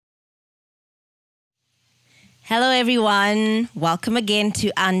Hello, everyone. Welcome again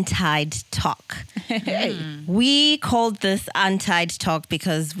to Untied Talk. We called this Untied Talk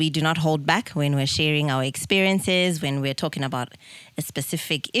because we do not hold back when we're sharing our experiences, when we're talking about a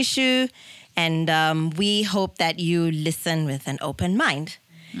specific issue, and we hope that you listen with an open mind.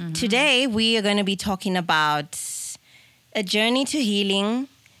 Today, we are going to be talking about a journey to healing,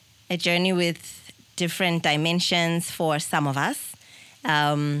 a journey with different dimensions for some of us.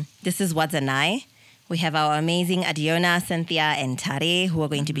 This is Wadzanai. We have our amazing Adiona, Cynthia, and Tare, who are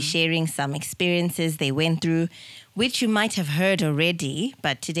going to be sharing some experiences they went through, which you might have heard already.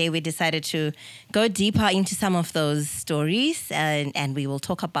 But today we decided to go deeper into some of those stories, and we will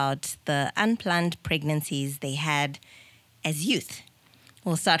talk about the unplanned pregnancies they had as youth.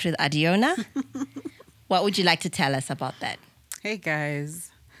 We'll start with Adiona. What would you like to tell us about that? Hey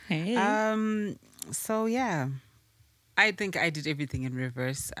guys. Hey. I think I did everything in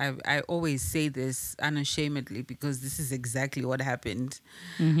reverse. I always say this unashamedly because this is exactly what happened.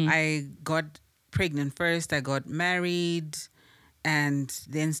 I got pregnant first, I got married, and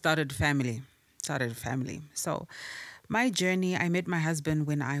then started a family. So my journey, I met my husband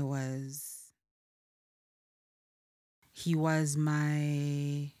when I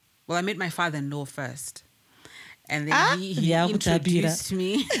met my father-in-law first. And then he introduced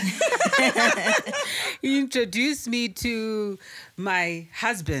me. He introduced me to my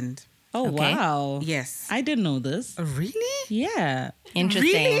husband. Oh, Okay. wow. Yes. I didn't know this. Really? Yeah.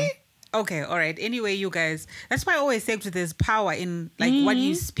 Interesting. Really? Okay, all right. Anyway, you guys, that's why I always say there's power in like what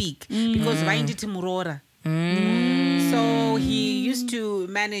you speak. Because Vaindi Timurora. So he used to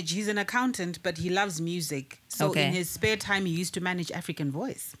manage, he's an accountant, but he loves music. So Okay. in his spare time, he used to manage African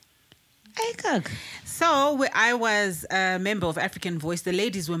Voice. So I was a member of African Voice. The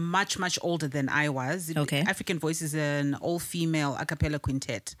ladies were much, much older than I was. Okay. African Voice is an all-female a cappella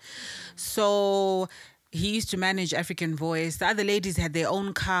quintet. So he used to manage African Voice. The other ladies had their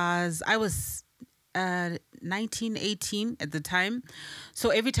own cars. I was 19, 18 at the time.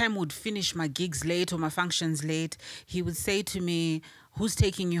 So every time we'd finish my gigs late or my functions late, he would say to me, "Who's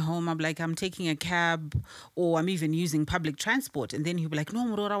taking you home?" I'm like, "I'm taking a cab," or I'm even using public transport. And then he'd be like, "No,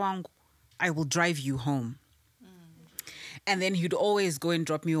 Murora wangu, I will drive you home." And then he'd always go and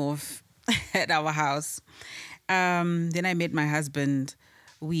drop me off at our house. Then I met my husband.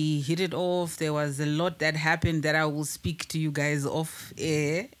 We hit it off. There was a lot that happened that I will speak to you guys off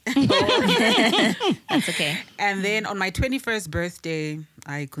air. That's okay. And then on my 21st birthday,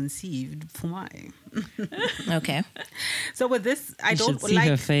 I conceived Pumai. Okay. So with this, I You don't should see like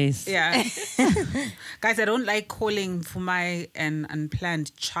her face. Yeah. Guys, I don't like calling Pumai an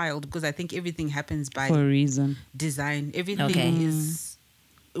unplanned child because I think everything happens by For a reason. design. Everything Okay.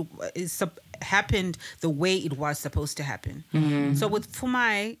 happened the way it was supposed to happen. So with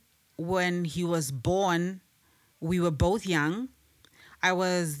Pumai, when he was born, we were both young. I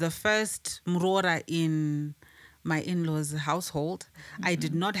was the first Murora in my in-laws' household. I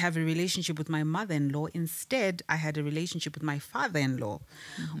did not have a relationship with my mother-in-law. Instead, I had a relationship with my father-in-law,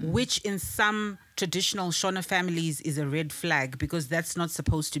 which in some traditional Shona families is a red flag because that's not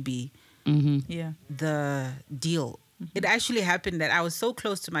supposed to be the deal. It actually happened that I was so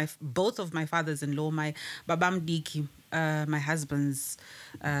close to both of my fathers-in-law, my Babam Diki, my husband's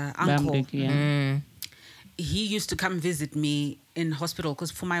uncle. Bambik, yeah. He used to come visit me in hospital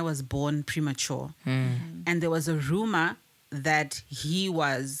because Pumai was born premature. And there was a rumor that he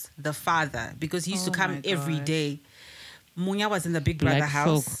was the father because he used to come every day. Munya was in the Big Brother Black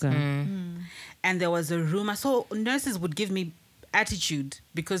house. folk. And there was a rumor. So nurses would give me attitude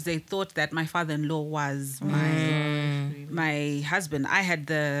because they thought that my father-in-law was my husband. I had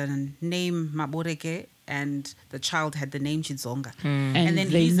the name Maboreke and the child had the name Chidzonga. And then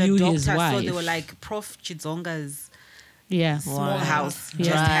they he's knew a doctor, his so wife. they were like, Prof Chidzonga's Yeah. small house Yeah.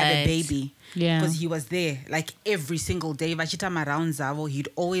 just had Right. a baby. Yeah. Because he was there like every single day. Vachita around Zavo, he'd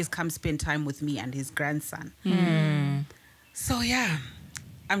always come spend time with me and his grandson. So yeah,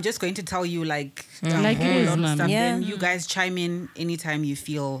 I'm just going to tell you like Like a whole it is, lot of ma'am. stuff. Yeah. Then you guys chime in anytime you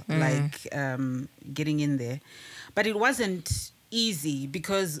feel like getting in there. But it wasn't easy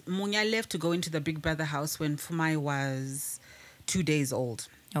because Munya left to go into the Big Brother house when Fumai was 2 days old.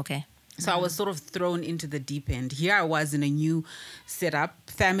 Okay. So I was sort of thrown into the deep end. Here I was in a new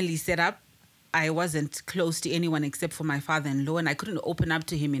family setup. I wasn't close to anyone except for my father-in-law, and I couldn't open up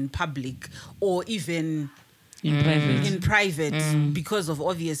to him in public or even In private. because of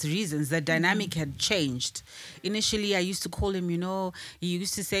obvious reasons. The dynamic had changed. Initially, I used to call him, he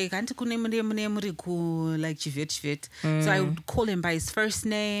used to say, "Kanti kunemuriku," like chivet. So I would call him by his first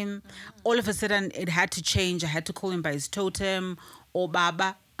name. All of a sudden, it had to change. I had to call him by his totem or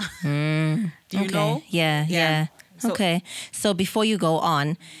Baba. Do you know? Yeah. So- Okay. So before you go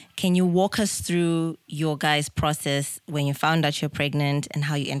on, can you walk us through your guys' process when you found out you're pregnant and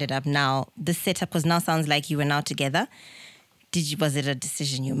how you ended up now? This setup, because now sounds like you were now together. Was it a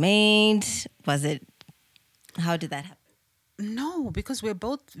decision you made? How did that happen? No, because we're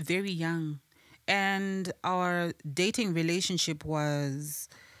both very young. And our dating relationship was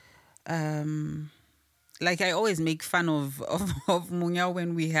like I always make fun of Munya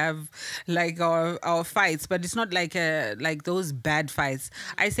when we have like our fights, but it's not like those bad fights.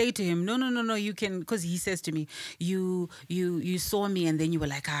 I say to him, no, you can, because he says to me, you saw me and then you were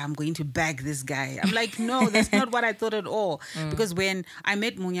like, I'm going to bag this guy. I'm like, no, that's not what I thought at all. Because when I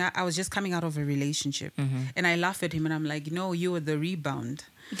met Munya, I was just coming out of a relationship, and I laugh at him and I'm like, no, you were the rebound.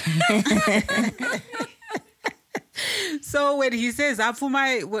 So when he says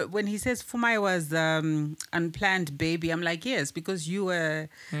Fumai was unplanned baby, I'm like, yes, because you were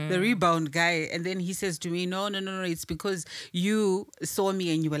the rebound guy. And then he says to me, no, it's because you saw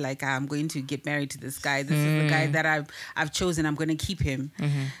me and you were like, I'm going to get married to this guy. This is the guy that I've chosen. I'm going to keep him.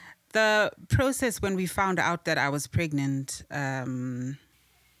 The process when we found out that I was pregnant,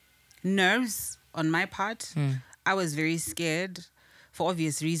 nerves on my part. I was very scared. For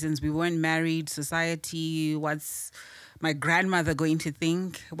obvious reasons. We weren't married. Society, what's my grandmother going to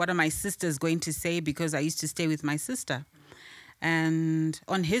think? What are my sisters going to say? Because I used to stay with my sister. And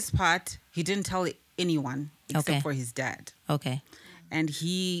on his part, he didn't tell anyone except for his dad. Okay. And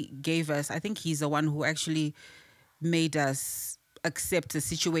he gave us, I think he's the one who actually made us accept the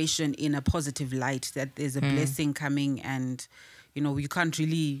situation in a positive light, that there's a blessing coming and, you can't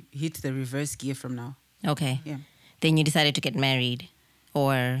really hit the reverse gear from now. Okay. Yeah. Then you decided to get married.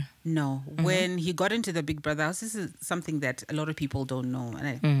 Or no, when he got into the Big Brother house, this is something that a lot of people don't know,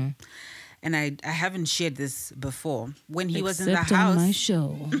 and I haven't shared this before. When he was in the house, on my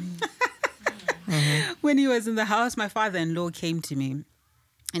show. When he was in the house, my father-in-law came to me,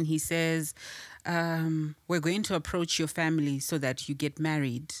 and he says, "We're going to approach your family so that you get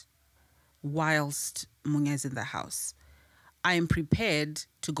married, whilst Munya is in the house. I am prepared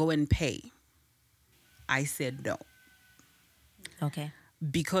to go and pay." I said no. Okay.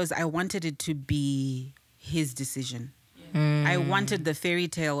 Because I wanted it to be his decision. I wanted the fairy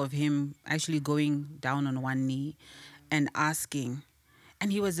tale of him actually going down on one knee and asking.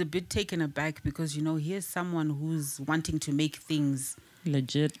 And he was a bit taken aback because, here's someone who's wanting to make things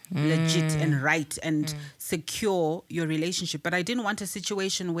legit and right and secure your relationship. But I didn't want a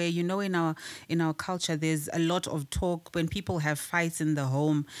situation where, in our culture, there's a lot of talk. When people have fights in the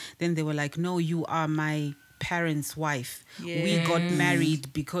home, then they were like, no, you are my parents' wife. Yes. We got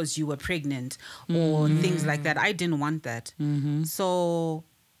married because you were pregnant or things like that. I didn't want that. So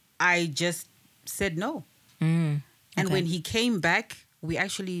I just said no. And when he came back, we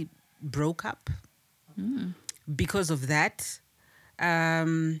actually broke up because of that.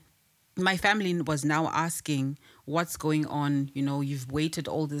 My family was now asking, what's going on? You've waited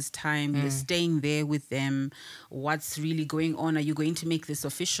all this time. You're staying there with them. What's really going on? Are you going to make this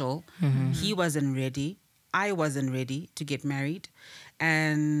official? He wasn't ready. I wasn't ready to get married.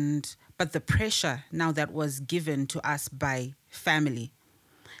 But the pressure now that was given to us by family,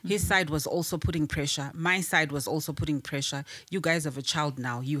 his side was also putting pressure. My side was also putting pressure. You guys have a child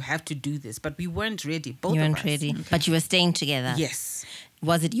now. You have to do this. But we weren't ready. Both of us. You weren't ready. Okay. But you were staying together. Yes.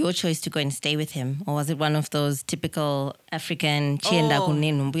 Was it your choice to go and stay with him? Or was it one of those typical African...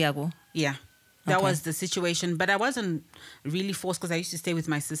 Yeah. That was the situation. But I wasn't really forced because I used to stay with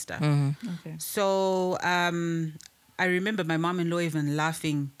my sister. Okay. So I remember my mom-in-law even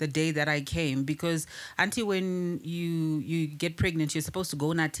laughing the day that I came because, auntie, when you get pregnant, you're supposed to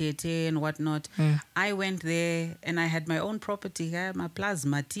go na tete and whatnot. I went there and I had my own property here, my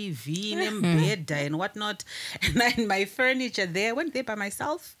plasma TV, bed and whatnot. And I had my furniture there. I went there by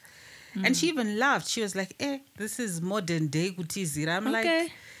myself. And she even laughed. She was like, this is modern day Kutizira. I'm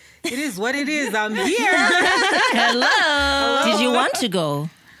like... It is what it is. I'm here. Hello. Did you want to go?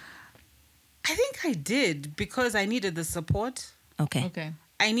 I think I did because I needed the support. Okay.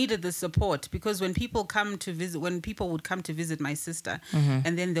 I needed the support because when people would come to visit my sister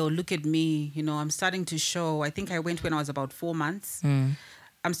and then they'll look at me, I'm starting to show. I think I went when I was about 4 months.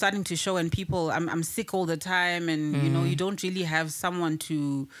 I'm starting to show and people, I'm sick all the time and, you don't really have someone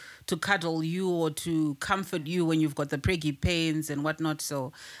to cuddle you or to comfort you when you've got the preggy pains and whatnot.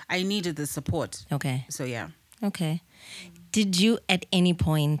 So I needed the support. Okay. So, yeah. Okay. Did you at any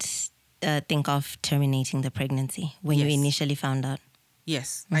point think of terminating the pregnancy when you initially found out?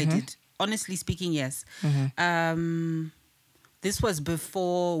 Yes, I did. Honestly speaking, yes. Mm-hmm. This was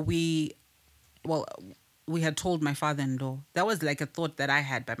before we we had told my father-in-law. That was like a thought that I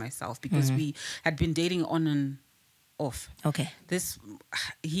had by myself because we had been dating on and off. Okay.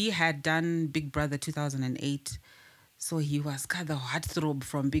 He had done Big Brother 2008. So he was kind of heartthrob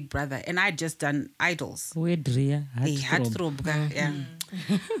from Big Brother. And I'd just done Idols. Weird, Ria. Heartthrob. Yeah.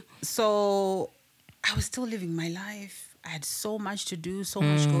 So I was still living my life. I had so much to do, so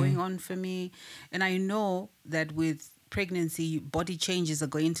much going on for me. And I know that with pregnancy, body changes are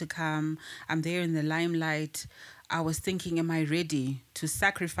going to come. I'm there in the limelight. I was thinking, am I ready to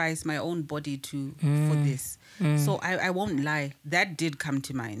sacrifice my own body for this? So I won't lie. That did come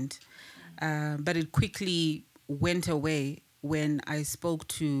to mind. But it quickly went away when I spoke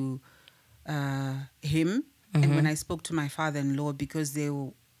to him and when I spoke to my father-in-law, because they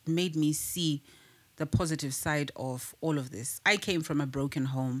made me see the positive side of all of this. I came from a broken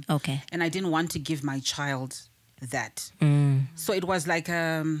home. Okay. And I didn't want to give my child that. So it was like,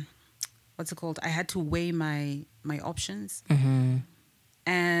 what's it called? I had to weigh my options.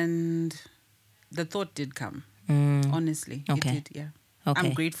 And the thought did come. Honestly. Okay. It did, yeah. Okay.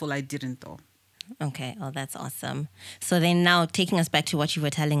 I'm grateful I didn't, though. Okay. Oh, that's awesome. So then now taking us back to what you were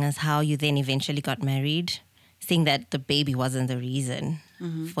telling us, how you then eventually got married, seeing that the baby wasn't the reason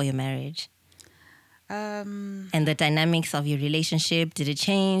for your marriage. And the dynamics of your relationship, did it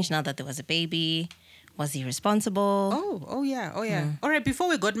change now that there was a baby? Was he responsible? Oh yeah. All right, before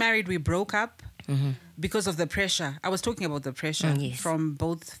we got married, we broke up because of the pressure. I was talking about the pressure Yes. from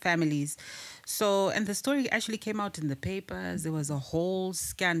both families. So, and the story actually came out in the papers. There was a whole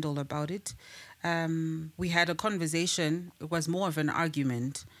scandal about it. We had a conversation. It was more of an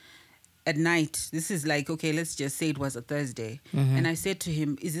argument at night. This is like, okay, let's just say it was a Thursday. And I said to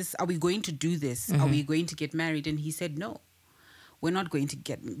him, are we going to do this? Are we going to get married? And he said, no, we're not going to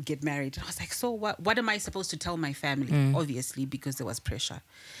get married. And I was like, so what am I supposed to tell my family? Obviously, because there was pressure.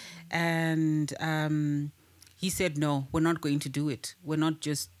 And he said, no, we're not going to do it. We're not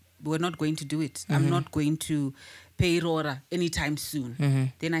going to do it. I'm not going to pay Rora anytime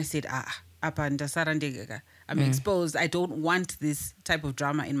soon. Then I said, I'm exposed. I don't want this type of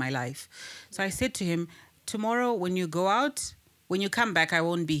drama in my life. So I said to him, tomorrow when you go out, when you come back, I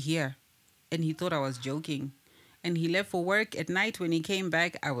won't be here. And he thought I was joking. And he left for work at night. When he came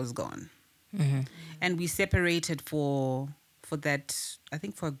back, I was gone. And we separated for that, I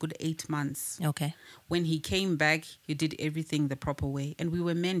think for a good 8 months. Okay. When he came back, he did everything the proper way. And we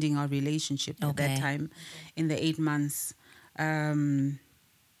were mending our relationship at that time in the 8 months.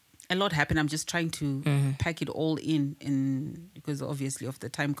 A lot happened. I'm just trying to pack it all in because obviously of the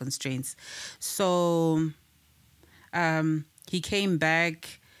time constraints. So he came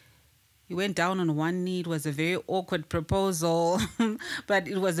back. He went down on one knee. It was a very awkward proposal, but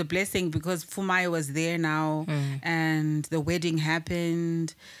it was a blessing because Fumai was there now and the wedding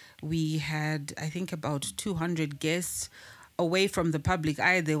happened. We had, I think, about 200 guests away from the public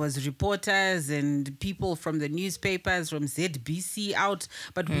eye. There was reporters and people from the newspapers, from ZBC out,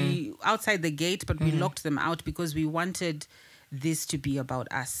 but we outside the gate, but we locked them out because we wanted this to be about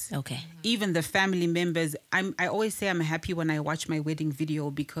us. Okay. Even the family members, I always say I'm happy when I watch my wedding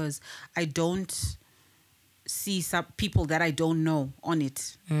video because I don't see some people that I don't know on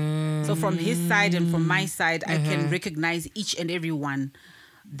it. So from his side and from my side, I can recognize each and every one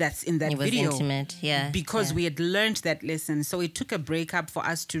that's in that It was video. intimate, yeah. Because we had learned that lesson. So it took a breakup for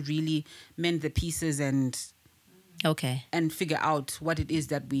us to really mend the pieces and figure out what it is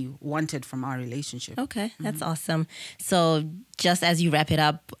that we wanted from our relationship. Okay, that's awesome. So just as you wrap it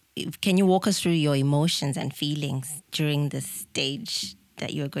up, can you walk us through your emotions and feelings during this stage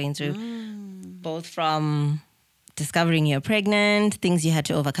that you were going through? Both from discovering you're pregnant, things you had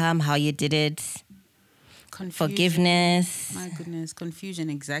to overcome, how you did it, forgiveness. My goodness, confusion,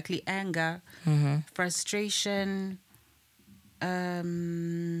 exactly. Anger, frustration,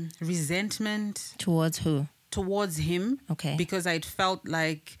 resentment. Towards who? Towards him. Okay. Because I'd felt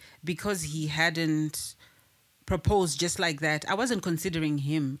like because he hadn't proposed just like that, I wasn't considering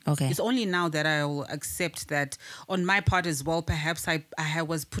him. Okay. It's only now that I will accept that on my part as well. Perhaps I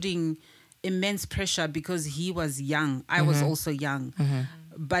was putting immense pressure because he was young. I was also young.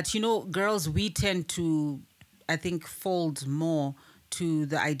 But, girls, we tend to, I think, fold more to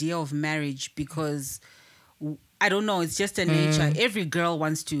the idea of marriage because I don't know, it's just a nature. Every girl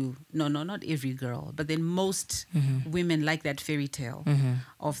wants to, no, not every girl, but then most women like that fairy tale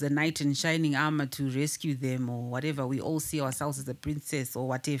of the knight in shining armor to rescue them or whatever. We all see ourselves as a princess or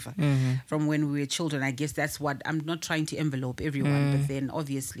whatever from when we were children. I guess that's what, I'm not trying to envelope everyone, but then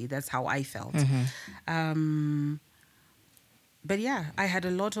obviously that's how I felt. But yeah, I had a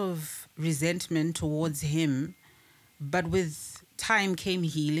lot of resentment towards him, but with time came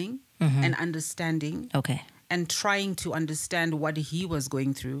healing. and understanding Okay. and trying to understand what he was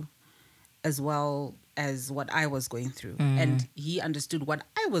going through as well as what I was going through. And he understood what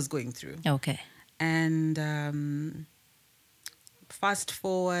I was going through. Okay. And fast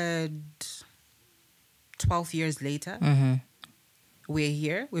forward 12 years later, we're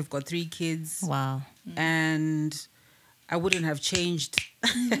here. We've got 3 kids. Wow. And I wouldn't have changed.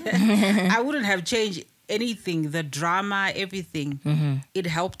 I wouldn't have changed anything. The drama, everything. It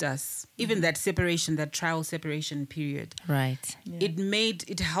helped us. Even that separation, that trial separation period. Right.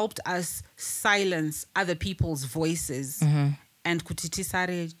 It helped us silence other people's voices and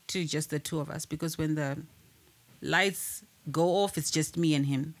kutitisare to just the 2 of us, because when the lights go off, it's just me and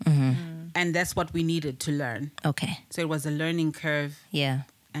him. And that's what we needed to learn. Okay. So it was a learning curve, Yeah.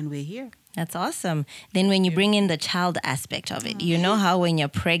 and we're here. That's awesome. Then when you bring in the child aspect of it, you know how when you're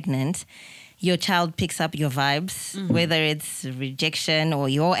pregnant, your child picks up your vibes, whether it's rejection or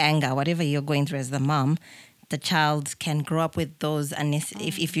your anger, whatever you're going through as the mom, the child can grow up with those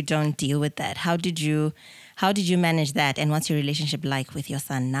if you don't deal with that. How did you manage that, and what's your relationship like with your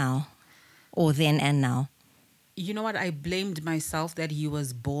son now, or then and now? You know what? I blamed myself that he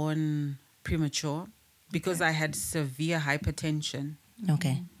was born premature because I had severe hypertension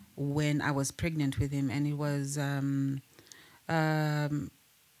Okay. when I was pregnant with him, and it was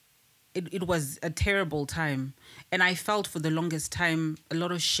it was a terrible time, and I felt for the longest time a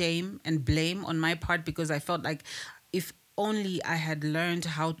lot of shame and blame on my part, because I felt like if only I had learned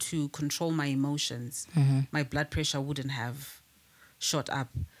how to control my emotions, my blood pressure wouldn't have shot up.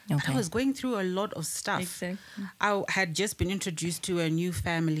 But I Okay. was going through a lot of stuff. Exactly. I had just been introduced to a new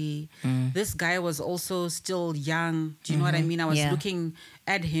family. This guy was also still young. Do you know what I mean? I was Yeah. looking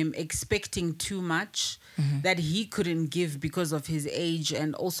at him expecting too much that he couldn't give because of his age,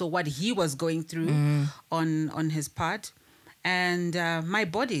 and also what he was going through on his part. And my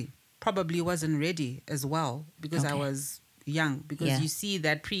body probably wasn't ready as well, because I Okay. was young. Because Yeah. you see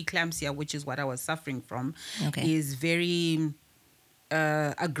that preeclampsia, which is what I was suffering from, Okay. is very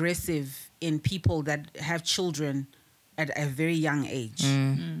aggressive in people that have children at a very young age.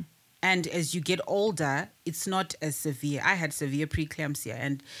 And as you get older, it's not as severe. I had severe preeclampsia,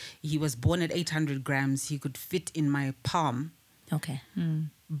 and he was born at 800 grams. He could fit in my palm. Okay.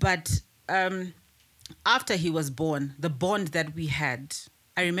 But after he was born, the bond that we had,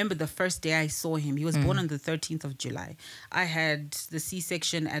 I remember the first day I saw him. He was born on the 13th of July. I had the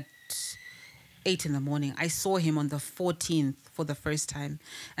C-section at 8 in the morning. I saw him on the 14th for the first time.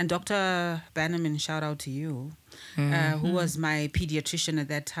 And Dr. Bannerman, shout out to you, who was my pediatrician at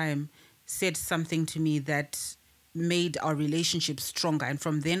that time, said something to me that made our relationship stronger. And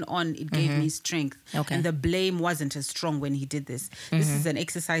from then on, it gave me strength. Okay. And the blame wasn't as strong when he did this. This is an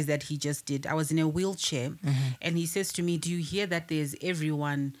exercise that he just did. I was in a wheelchair, and he says to me, do you hear that there's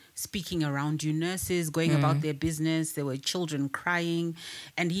everyone speaking around you, nurses going about their business, there were children crying,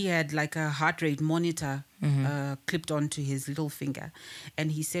 and he had like a heart rate monitor clipped onto his little finger.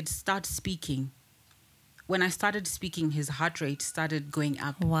 And he said, start speaking. When I started speaking, his heart rate started going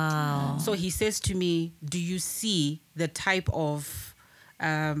up. Wow. So he says to me, do you see the type of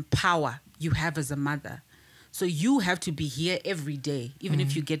power you have as a mother? So you have to be here every day, even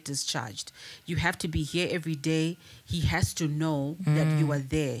if you get discharged. You have to be here every day. He has to know that you are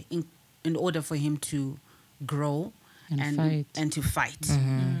there in order for him to grow And fight. and to fight.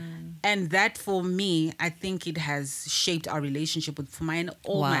 And that, for me, I think it has shaped our relationship with for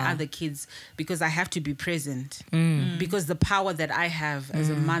all my Wow. other kids, because I have to be present. Because the power that I have as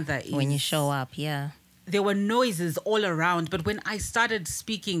a mother is... When you show up, yeah. There were noises all around, but when I started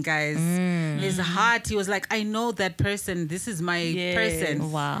speaking, guys, his heart, he was like, I know that person. This is my Yes.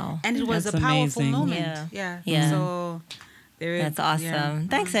 person. Wow. And it was That's a powerful amazing. moment. Yeah. Yeah. Yeah. So That's awesome. yeah.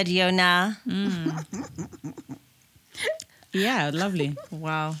 Thanks, Adiona. Yeah, lovely.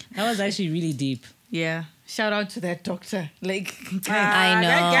 Wow. That was actually really deep. Yeah. Shout out to that doctor. Like, I know.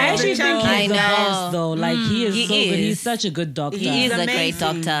 that guy I is actually a think champion. I he's the know. boss, though. Like, he is He so good. is. He's such a good doctor. He is He's a great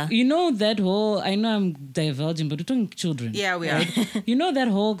amazing. doctor. You know that whole, I know I'm divulging, but we're talking children. Yeah, we are. You know that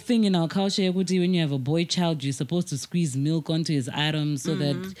whole thing in our culture, Ekuti, when you have a boy child, you're supposed to squeeze milk onto his arms so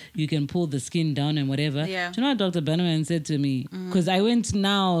that you can pull the skin down and whatever. Yeah. Do you know what Dr. Bannerman said to me? Because I went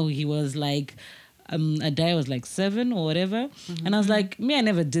now, he was like, a day was like 7 or whatever. And I was like, me, I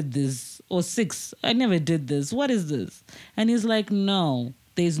never did this. Or 6, I never did this. What is this? And he's like, no,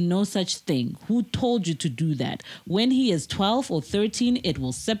 there's no such thing. Who told you to do that? When he is 12 or 13, it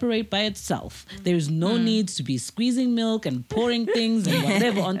will separate by itself. There's no need to be squeezing milk and pouring things and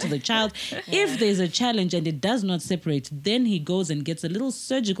whatever onto the child. If there's a challenge and it does not separate, then he goes and gets a little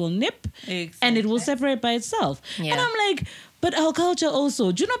surgical nip and it will separate by itself. Yeah. And I'm like, But our culture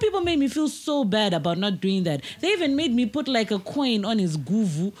also, do you know, people made me feel so bad about not doing that. They even made me put like a coin on his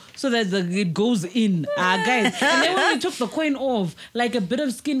guvu so that it goes in. Guys. And then when we took the coin off, like a bit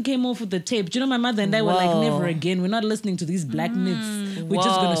of skin came off with the tape. Do you know, my mother and I were like, Whoa. never again. We're not listening to these black myths. We're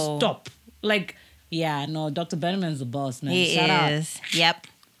just going to Whoa. stop. Like, yeah, no, Dr. Bannerman's the boss, man. He Shout out. is. Yep.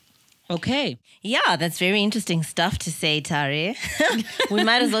 Okay. Yeah, that's very interesting stuff to say, Tare. We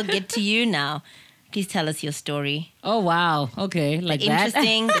might as well get to you now. Please tell us your story. Oh, wow. Okay, like The that.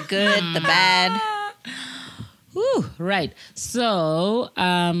 interesting, the good, the bad. Whew, right. So,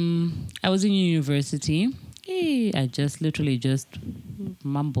 I was in university. I literally just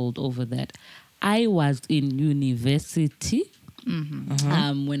mumbled over that. I was in university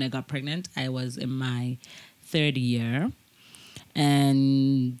when I got pregnant. I was in my third year.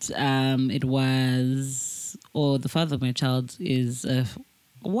 And it was, the father of my child is a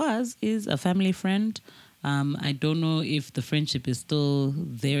family friend. I don't know if the friendship is still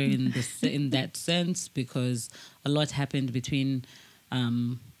there in that sense, because a lot happened between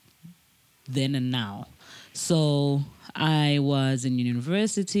then and now. So I was in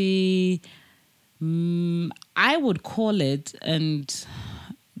university. I would call it, and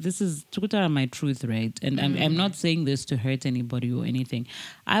this is to tell my truth, right? And I'm not saying this to hurt anybody or anything.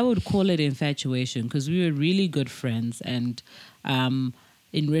 I would call it infatuation, because we were really good friends. And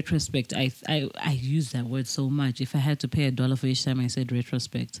in retrospect, I use that word so much. If I had to pay $1 for each time I said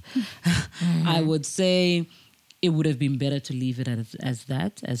retrospect, I would say it would have been better to leave it as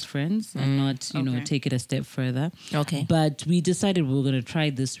that, as friends, and not, you know, take it a step further. Okay. But we decided we were going to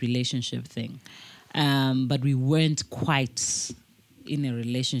try this relationship thing. But we weren't quite in a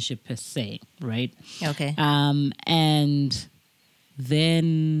relationship per se, right? Okay. And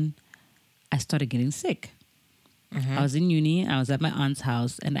then I started getting sick. I was in uni, I was at my aunt's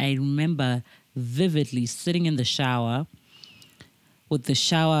house, and I remember vividly sitting in the shower with the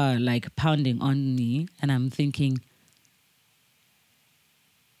shower like pounding on me, and I'm thinking,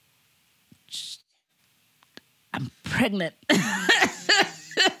 I'm pregnant.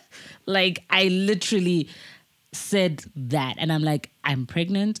 Like, I literally said that, and I'm like, I'm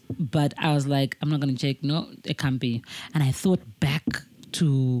pregnant, but I was like, I'm not going to check. No, it can't be. And I thought back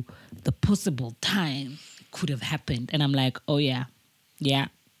to the possible time it could have happened, and I'm like, oh yeah,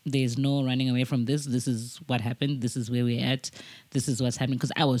 there's no running away from this. This is what happened. This is where we're at. This is what's happening.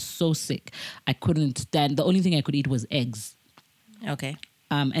 Because I was so sick, I couldn't stand. The only thing I could eat was eggs, Okay.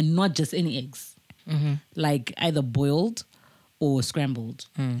 and not just any eggs, like either boiled or scrambled.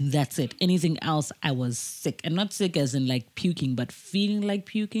 That's it. Anything else, I was sick. And not sick as in like puking, but feeling like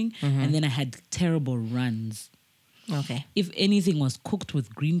puking. And then I had terrible runs. Okay. If anything was cooked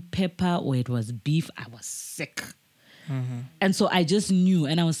with green pepper or it was beef, I was sick. And so I just knew,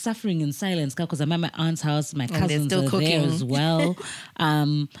 and I was suffering in silence because I'm at my aunt's house. My they're cousins still are there cooking. as well.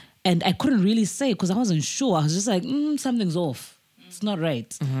 And I couldn't really say because I wasn't sure. I was just like, something's off. It's not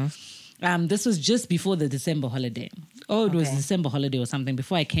right. This was just before the December holiday. It was Okay. December holiday or something,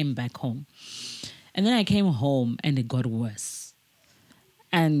 before I came back home. And then I came home and it got worse.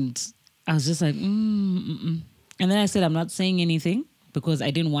 And I was just like, And then I said, I'm not saying anything because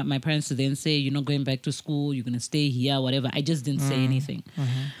I didn't want my parents to then say, you're not going back to school, you're going to stay here, whatever. I just didn't say anything.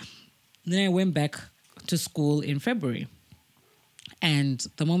 Then I went back to school in February. And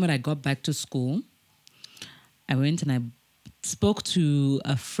the moment I got back to school, I went and I spoke to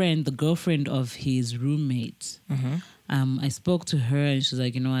a friend, the girlfriend of his roommate. I spoke to her and she was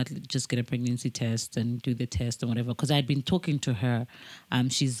like, you know what, just get a pregnancy test and do the test and whatever. Because I'd been talking to her.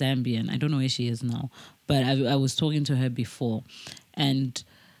 She's Zambian. I don't know where she is now. But I was talking to her before. And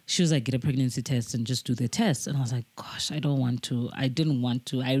she was like, get a pregnancy test and just do the test. And I was like, gosh, I don't want to. I didn't want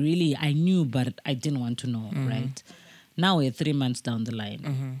to. I knew, but I didn't want to know, right? Now we're 3 months down the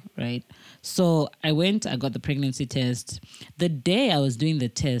line, right? So I went, I got the pregnancy test. The day I was doing the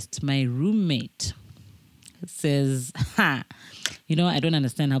test, my roommate says, you know, I don't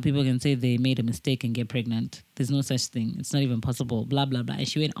understand how people can say they made a mistake and get pregnant. There's no such thing. It's not even possible, blah, blah, blah. And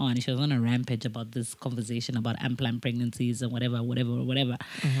she went on. She was on a rampage about this conversation about unplanned pregnancies and whatever.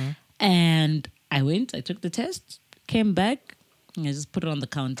 And I went, I took the test, came back, and I just put it on the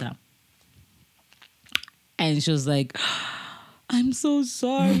counter. And she was like, I'm so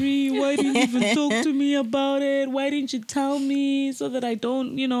sorry. Why didn't you even talk to me about it? Why didn't you tell me so that I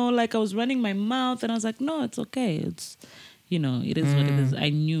don't, like I was running my mouth. And I was like, no, it's okay. It's, it is what it is. I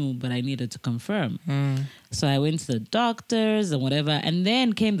knew, but I needed to confirm. So I went to the doctors and whatever. And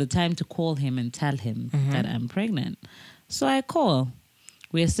then came the time to call him and tell him that I'm pregnant. So I call.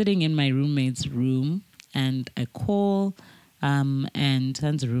 We're sitting in my roommate's room and I call... and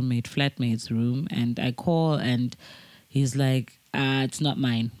Tan's roommate, flatmate's room, and I call and He's like, it's not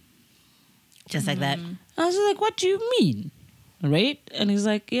mine. Just like that. I was like, what do you mean? Right? And he's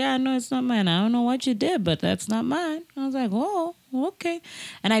like, yeah, no, it's not mine. I don't know what you did, but that's not mine. I was like, oh, okay.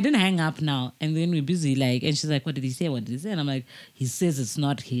 And I didn't hang up now. And then we're busy, like, and she's like, what did he say? What did he say? And I'm like, he says it's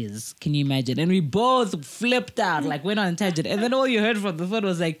not his. Can you imagine? And we both flipped out, like, went on a tangent. And then all you heard from the phone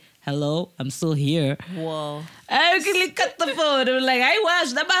was like, hello, I'm still here. Whoa. I quickly cut the phone. I was like, I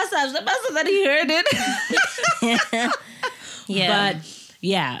watched the massage that he heard it. Yeah. But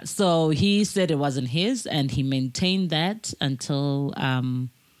yeah, so he said it wasn't his, and he maintained that until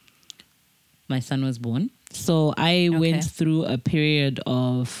my son was born. So I went through a period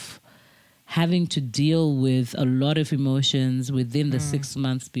of having to deal with a lot of emotions within the 6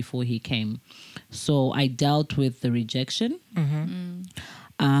 months before he came. So I dealt with the rejection.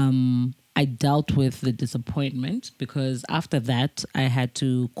 I dealt with the disappointment, because after that I had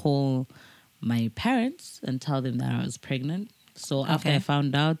to call my parents and tell them that I was pregnant. So after I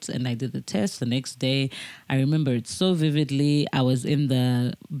found out and I did the test, the next day, I remember it so vividly. I was in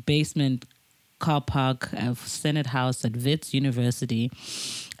the basement car park of Senate House at Wits University,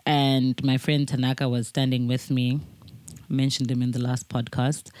 and my friend Tanaka was standing with me. I mentioned him in the last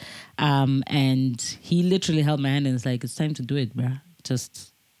podcast. And he literally held my hand and was like, it's time to do it, bruh.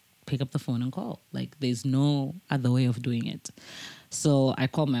 Just pick up the phone and call. Like, there's no other way of doing it. So I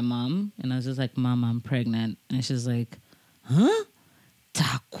called my mom and I was just like, Mom, I'm pregnant. And she's like, huh?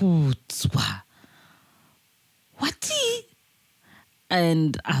 Takutswa. What?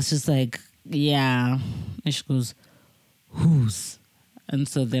 And I was just like, yeah. And she goes, whose? And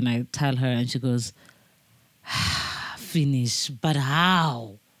so then I tell her and she goes, finish, but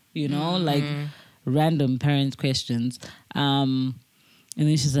how? You know, like random parent questions. And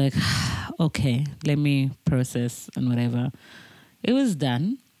then she's like, okay, let me process and whatever. It was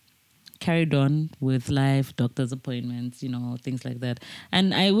done. Carried on with life, doctor's appointments, you know, things like that.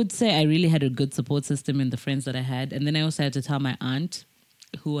 And I would say I really had a good support system in the friends that I had. And then I also had to tell my aunt,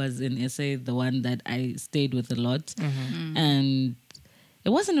 who was in SA, the one that I stayed with a lot. And it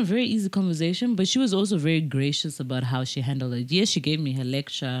wasn't a very easy conversation, but she was also very gracious about how she handled it. Yes, she gave me her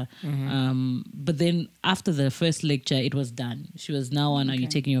lecture, but then after the first lecture, it was done. She was now on, are you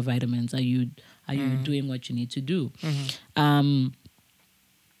taking your vitamins? Are you doing what you need to do?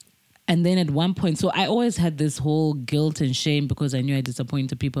 And then at one point, so I always had this whole guilt and shame because I knew I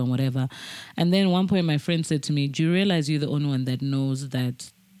disappointed people and whatever. And then at one point, my friend said to me, do you realize you're the only one that knows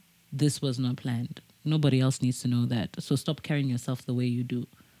that this was not planned? Nobody else needs to know that. So stop carrying yourself the way you do.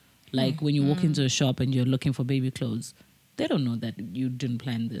 Like when you walk into a shop and you're looking for baby clothes, they don't know that you didn't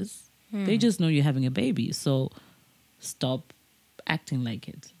plan this. They just know you're having a baby. So stop acting like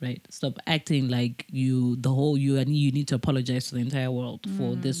it, right? Stop acting like you need to apologize to the entire world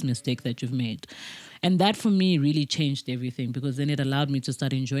for this mistake that you've made. And that for me really changed everything, because then it allowed me to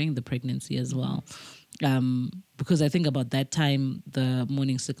start enjoying the pregnancy as well. Because I think about that time, the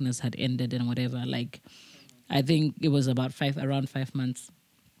morning sickness had ended and whatever. Like, I think it was about around 5 months.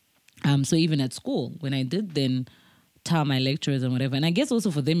 So even at school, when I did then tell my lecturers and whatever, and I guess also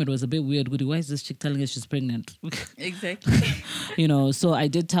for them it was a bit weird. Why is this chick telling us she's pregnant? Exactly. You know, so I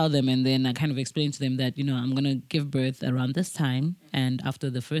did tell them, and then I kind of explained to them that, you know, I'm going to give birth around this time, and after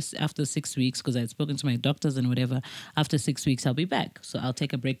 6 weeks, because I had spoken to my doctors and whatever, after 6 weeks I'll be back. So I'll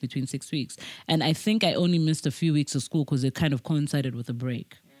take a break between 6 weeks. And I think I only missed a few weeks of school because it kind of coincided with a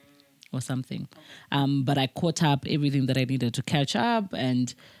break or something. But I caught up everything that I needed to catch up,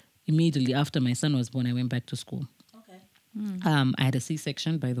 and immediately after my son was born, I went back to school. I had a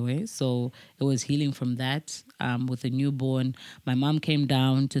C-section, by the way, so it was healing from that with a newborn. My mom came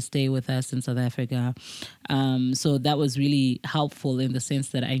down to stay with us in South Africa. So that was really helpful in the sense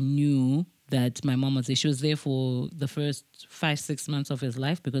that I knew that my mom she was there for the first 5-6 months of his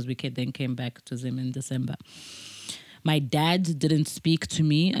life, because we then came back to Zim in December. My dad didn't speak to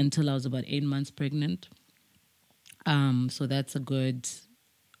me until I was about 8 months pregnant. So that's a good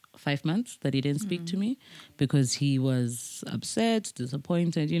 5 months that he didn't speak to me, because he was upset,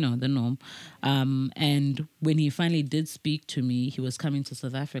 disappointed, you know, the norm. And when he finally did speak to me, he was coming to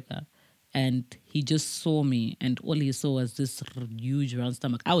South Africa, and he just saw me, and all he saw was this huge round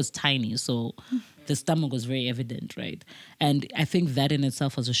stomach. I was tiny, so the stomach was very evident, right? And I think that in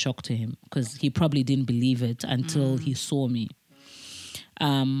itself was a shock to him, because he probably didn't believe it until he saw me.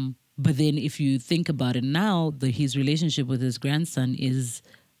 But then if you think about it now, his relationship with his grandson is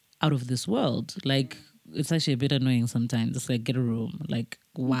out of this world. Like, it's actually a bit annoying sometimes. It's like, get a room. Like,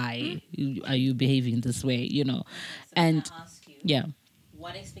 why are you behaving this way, you know? So and can I ask you, yeah.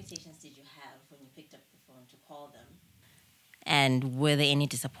 what expectations did you have when you picked up the phone to call them? And were there any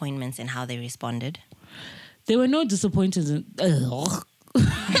disappointments in how they responded? there were no disappointments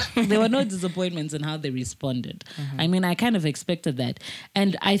there were no disappointments in how they responded. I mean, I kind of expected that.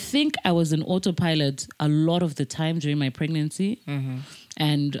 And I think I was in autopilot a lot of the time during my pregnancy.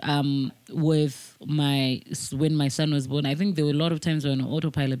 And when my son was born, I think there were a lot of times when I was on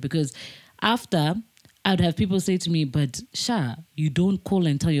autopilot, because after, I'd have people say to me, but Sha, you don't call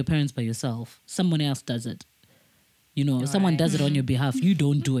and tell your parents by yourself. Someone else does it. You know, someone does it on your behalf. You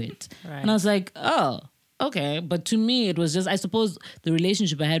don't do it. And I was like, oh, okay. But to me, it was just, I suppose the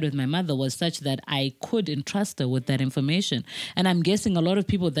relationship I had with my mother was such that I could entrust her with that information. And I'm guessing a lot of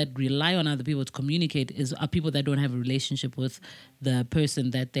people that rely on other people to communicate are people that don't have a relationship with the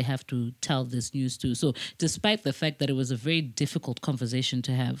person that they have to tell this news to. So despite the fact that it was a very difficult conversation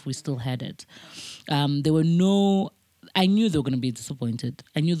to have, we still had it. There were no... I knew they were going to be disappointed.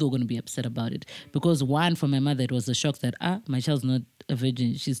 I knew they were going to be upset about it. Because one, for my mother, it was a shock that, my child's not a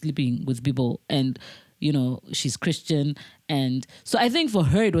virgin. She's sleeping with people and, you know, she's Christian. And so I think for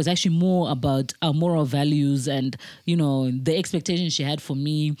her, it was actually more about our moral values and, you know, the expectations she had for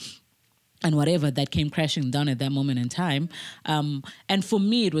me and whatever that came crashing down at that moment in time. And for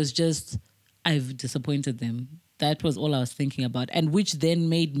me, it was just, I've disappointed them. That was all I was thinking about. And which then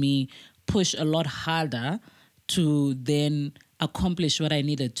made me push a lot harder to then accomplish what I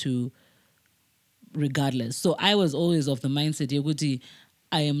needed to regardless. So I was always of the mindset, Yeguti,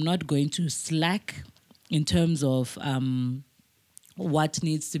 I am not going to slack in terms of what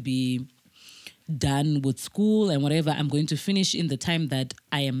needs to be done with school and whatever. I'm going to finish in the time that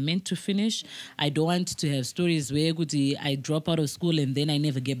I am meant to finish. I don't want to have stories where I drop out of school and then I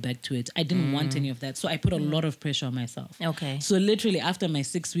never get back to it. I didn't want any of that. So I put a lot of pressure on myself. Okay. So literally after my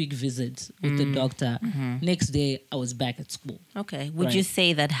 6-week visit with the doctor, next day I was back at school. Okay. Would you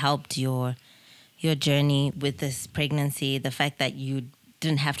say that helped your journey with this pregnancy, the fact that you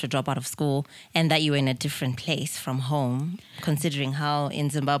didn't have to drop out of school and that you were in a different place from home, considering how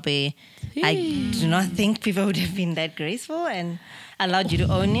in Zimbabwe, I do not think people would have been that graceful and allowed you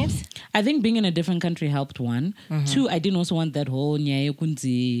to own it? I think being in a different country helped, one. Two, I didn't also want that whole nyaye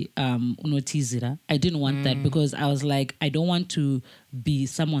kunzi unotizira. I didn't want that because I was like, I don't want to be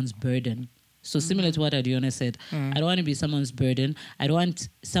someone's burden. So similar to what Adiona said, I don't want to be someone's burden. I don't want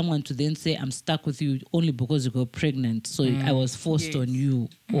someone to then say, I'm stuck with you only because you got pregnant. So I was forced on you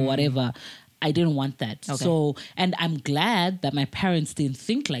or whatever. I didn't want that. Okay. So, and I'm glad that my parents didn't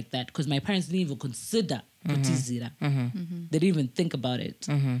think like that because my parents didn't even consider Kutizira. They didn't even think about it.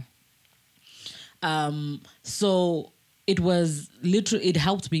 So it was literally, it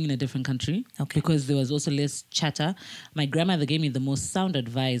helped being in a different country because there was also less chatter. My grandmother gave me the most sound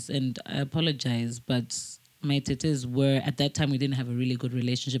advice, and I apologize, but my tetes were, at that time, we didn't have a really good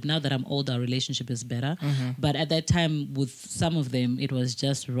relationship. Now that I'm older, our relationship is better. But at that time, with some of them, it was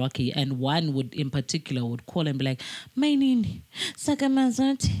just rocky. And one would, in particular, would call and be like, my nini,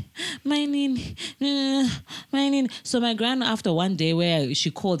 sakamazati, my nini, my nini. So my grandma, after one day where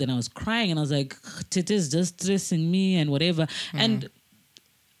she called and I was crying, and I was like, tetes just stressing me and whatever. And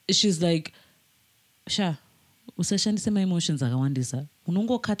she's like, Sha, usashandise my emotions akawandisa.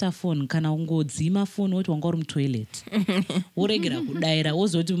 Unongokata phone kana ungodzima phone woti wanga uri mutoilet. Woregera kudaira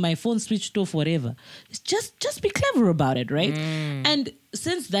wozoti my phone switched off, whatever. Just be clever about it, right? And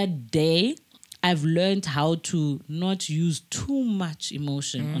since that day, I've learned how to not use too much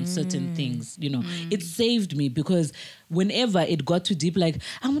emotion on certain things, you know. It saved me because whenever it got too deep, like,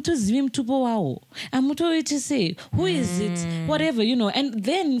 I'm to zim tupo wao, I'm to say, who is it? Whatever, you know. And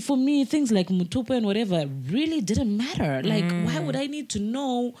then for me, things like mutupo and whatever really didn't matter. Like, why would I need to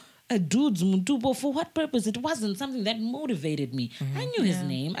know a dude's mutupo? For what purpose? It wasn't something that motivated me. I knew his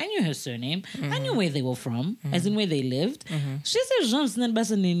name. I knew her surname. I knew where they were from, as in where they lived. She said,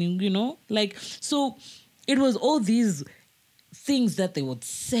 you know, like, so it was all these things that they would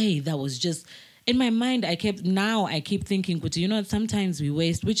say that was just, in my mind, I keep thinking, you know, sometimes we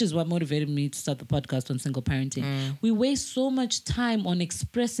waste, which is what motivated me to start the podcast on single parenting. We waste so much time on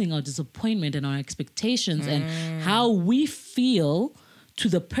expressing our disappointment and our expectations and how we feel to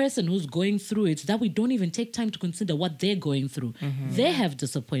the person who's going through it, that we don't even take time to consider what they're going through. They have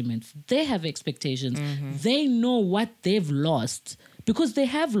disappointments. They have expectations. They know what they've lost because they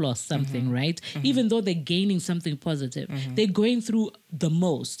have lost something, right? Even though they're gaining something positive. They're going through the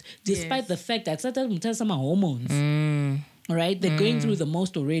most, despite the fact that some hormones. Right? They're going through the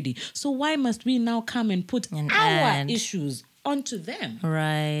most already. So why must we now come and put our issues onto them.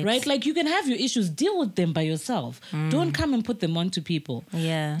 Right. Right? Like you can have your issues, deal with them by yourself. Don't come and put them onto people.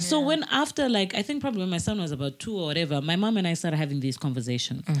 Yeah. So when after like I think probably when my son was about 2 or whatever, my mom and I started having these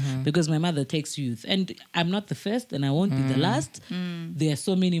conversations because my mother takes youth, and I'm not the first, and I won't be the last. There are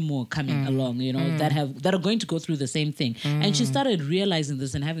so many more coming along, you know, that are going to go through the same thing. And she started realizing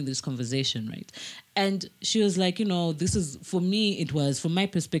this and having this conversation, right? And she was like, you know, this is for me. It was from my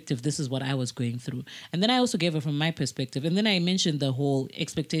perspective. This is what I was going through, and then I also gave her from my perspective, and then I mentioned the whole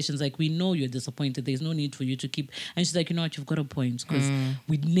expectations. Like, we know you're disappointed. There's no need for you to keep. And she's like, you know what? You've got a point, because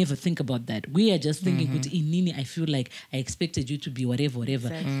we never think about that. We are just thinking, Inini, I feel like I expected you to be whatever.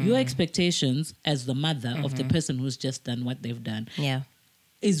 Exactly. Your expectations as the mother of the person who's just done what they've done Yeah.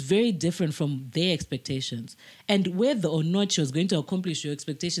 is very different from their expectations. And whether or not she was going to accomplish your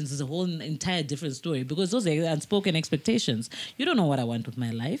expectations is a whole entire different story, because those are unspoken expectations. You don't know what I want with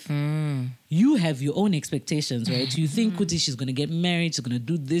my life. You have your own expectations, right? You think Kuti, she's going to get married, she's going to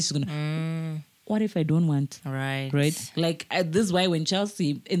do this, she's going to... What if I don't want? Right. Right? Like, this is why when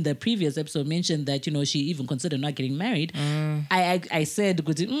Chelsea in the previous episode mentioned that, you know, she even considered not getting married, I said,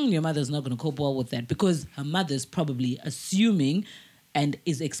 Kuti, your mother's not going to cope well with that, because her mother's probably assuming and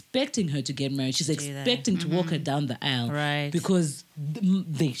is expecting her to get married. She's do that. expecting to walk her down the aisle. Right. Because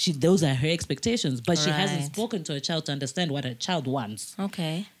those are her expectations. But she hasn't Right. spoken to her child to understand what her child wants.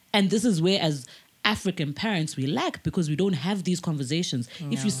 Okay. And this is where, as African parents, we lack, because we don't have these conversations.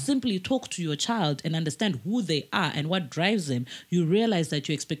 If you simply talk to your child and understand who they are and what drives them, you realize that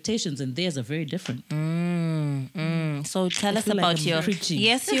your expectations and theirs are very different. So tell us feel like about I'm your... preaching.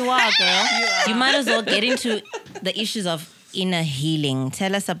 Yes, you are, girl. You might as well get into the issues of inner healing.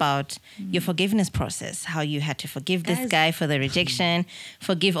 Tell us about your forgiveness process, how you had to forgive this Guys- guy for the rejection,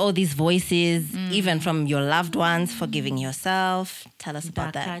 forgive all these voices, even from your loved ones, forgiving yourself. Tell us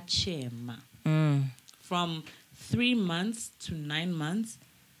about that. Dakachema. From 3 months to 9 months,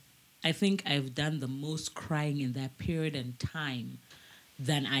 I think I've done the most crying in that period and time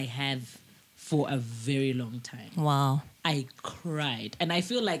than I have for a very long time. Wow. I cried. And I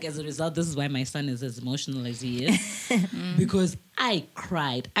feel like as a result, this is why my son is as emotional as he is. Because I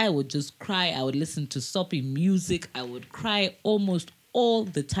cried. I would just cry. I would listen to soppy music. I would cry almost all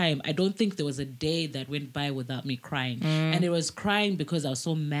the time. I don't think there was a day that went by without me crying. And it was crying because I was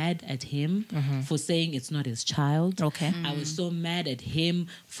so mad at him for saying it's not his child. Okay. I was so mad at him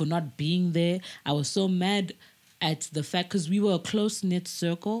for not being there. I was so mad at the fact, because we were a close-knit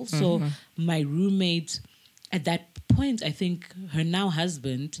circle. So my roommate, at that point, I think her now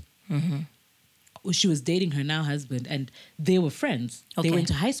husband, she was dating her now husband, and they were friends. Okay. They went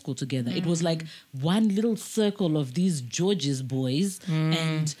to high school together. It was like one little circle of these Georges boys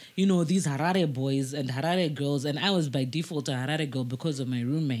and, you know, these Harare boys and Harare girls. And I was by default a Harare girl because of my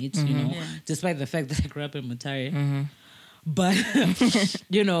roommate, you know, despite the fact that I grew up in Mutare. But,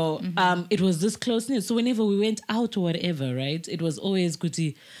 you know, it was this close-knit. So whenever we went out or whatever, right, it was always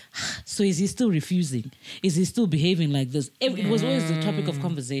Kuti, so is he still refusing? Is he still behaving like this? It was always the topic of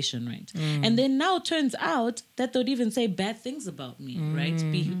conversation, right? And then now it turns out that they would even say bad things about me, right,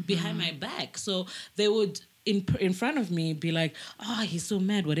 behind my back. So they would... In front of me, be like, oh, he's so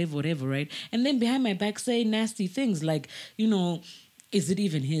mad, whatever, right? And then behind my back, say nasty things like, you know, is it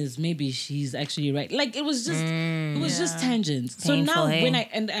even his? Maybe she's actually right. Like, it was just tangents. So Painful, now hey?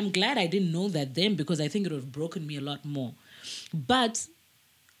 and I'm glad I didn't know that then, because I think it would have broken me a lot more. But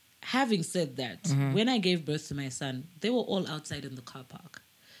having said that, when I gave birth to my son, they were all outside in the car park.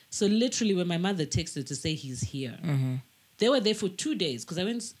 So literally, when my mother texted to say he's here, they were there for 2 days, because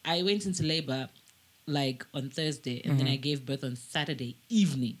I went into labor like on Thursday, and then I gave birth on Saturday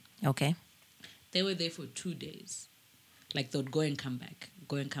evening. Okay. They were there for 2 days. Like, they would go and come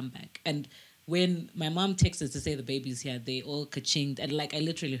back. And when my mom texted to say the baby's here, they all ka-chinged. And, like, I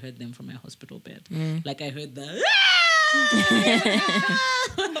literally heard them from my hospital bed. Like, I heard the...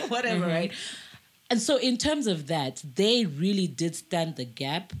 whatever, right? And so in terms of that, they really did stand the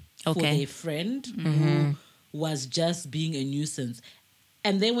gap for their friend who was just being a nuisance.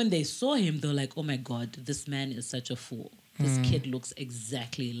 And then when they saw him, they were like, oh, my God, this man is such a fool. This kid looks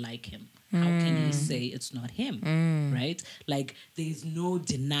exactly like him. How can he say it's not him, right? Like, there's no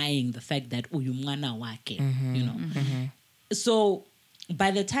denying the fact that uyumwana wake, you know. So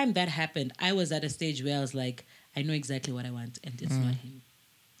by the time that happened, I was at a stage where I was like, I know exactly what I want, and it's not him.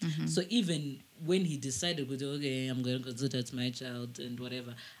 So even when he decided, okay, I'm going to consider it my child and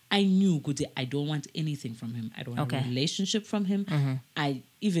whatever, I knew, I don't want anything from him. I don't want a relationship from him.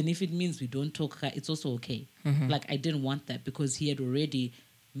 Even if it means we don't talk, it's also okay. Like, I didn't want that, because he had already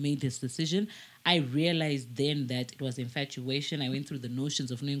made this decision, I realized then that it was infatuation. I went through the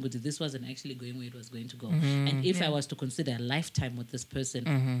notions of knowing that this wasn't actually going where it was going to go. And if I was to consider a lifetime with this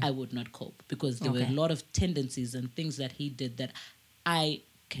person, I would not cope, because there were a lot of tendencies and things that he did that I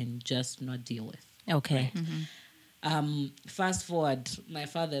can just not deal with. Okay. Fast forward, my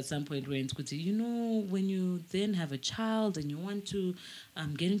father at some point went, when you then have a child and you want to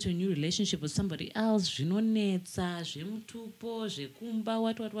get into a new relationship with somebody else, what,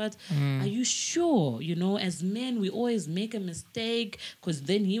 are you sure? As men, we always make a mistake, because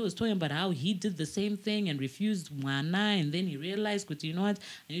then he was talking about how he did the same thing and refused mwana, and then he realized, you know what,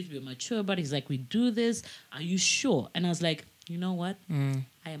 I need to be mature about it. He's like, we do this. Are you sure? And I was like, you know what?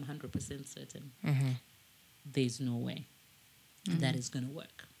 I am 100% certain. There's no way that is going to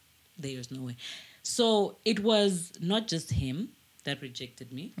work. There's no way. So it was not just him that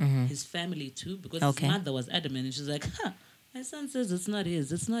rejected me, his family too, because his mother was adamant, and she was like, my son says it's not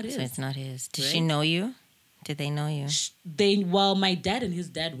his. It's not his. So it's not his. Did she know you? Did they know you? My dad and his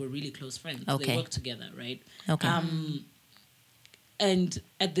dad were really close friends. They worked together, right? Okay. And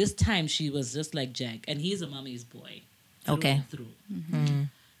at this time, she was just like Jack, and he's a mommy's boy. Through.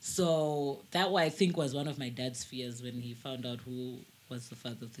 So that I think was one of my dad's fears when he found out who was the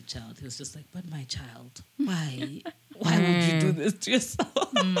father of the child. He was just like, but my child, why? Why would you do this to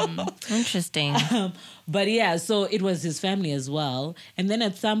yourself? Interesting. But yeah, so it was his family as well. And then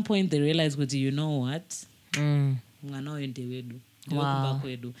at some point they realized, you know what? Wow.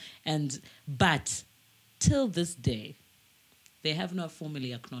 But till this day, they have not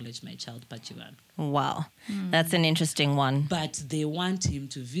formally acknowledged my child, Pachivan. Wow. That's an interesting one. But they want him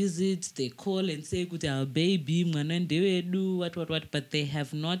to visit. They call and say, good, our baby, what. But they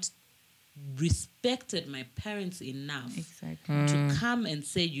have not respected my parents enough to come and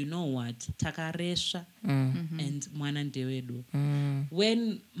say, you know what, takaresha and mwana ndewedu.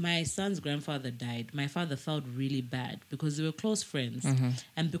 When my son's grandfather died, my father felt really bad because they were close friends.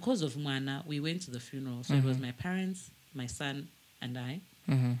 And because of mwana, we went to the funeral. So it was my parents, my son, and I.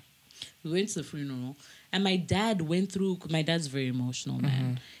 We went to the funeral, and my dad's very emotional,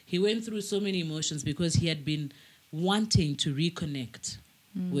 man. He went through so many emotions because he had been wanting to reconnect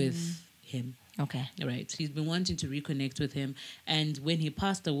with him. Okay. Right. He's been wanting to reconnect with him. And when he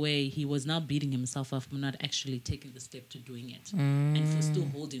passed away, he was now beating himself up for not actually taking the step to doing it. And for still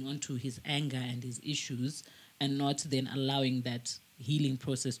holding on to his anger and his issues and not then allowing that healing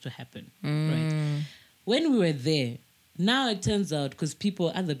process to happen. Right. When we were there, now it turns out, because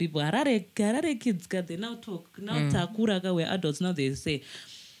other people, Harare kids, they now talk. Now Takuraga, we're adults, now they say.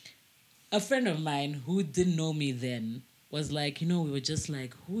 A friend of mine who didn't know me then was like, we were just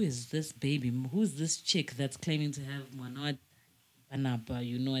like, who is this baby? Who's this chick that's claiming to have Manawat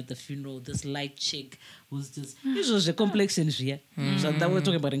Banaba, at the funeral, this light chick who's just, usually a complexion, so that we're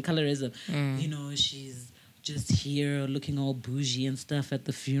talking about in colorism. She's just here looking all bougie and stuff at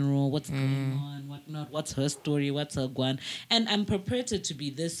the funeral. What's going on? What not? What's her story? What's her guan? And I'm purported to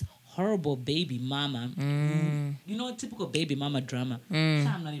be this horrible baby mama. Typical baby mama drama. Sha,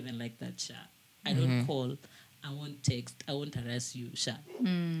 I'm not even like that, Sha. I don't call. I won't text. I won't harass you, Sha.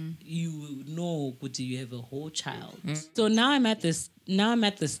 You know, Kuti, you have a whole child. So now I'm at the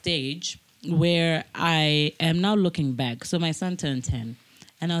stage where I am now looking back. So my son turned 10,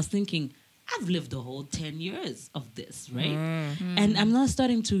 and I was thinking, I've lived the whole 10 years of this, right? And I'm now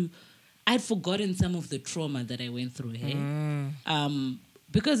I'd forgotten some of the trauma that I went through,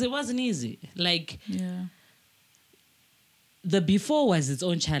 because it wasn't easy. The before was its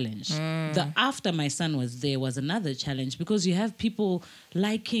own challenge. The after my son was there was another challenge, because you have people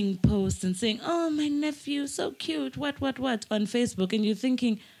liking posts and saying, oh, my nephew, so cute, what, on Facebook. And you're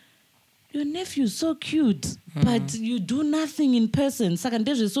thinking, your nephew's so cute, but you do nothing in person. Second,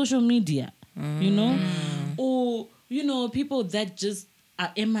 there's social media. Or, people that just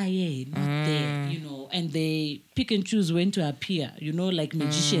are MIA, not there, and they pick and choose when to appear, like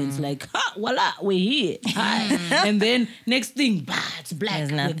magicians, like, voila, we're here. Hi. And then next thing, it's black,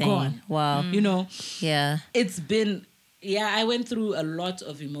 we're gone. Wow. Yeah. It's been, I went through a lot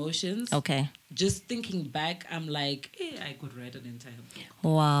of emotions. Okay. Just thinking back, I'm like, I could write an entire book.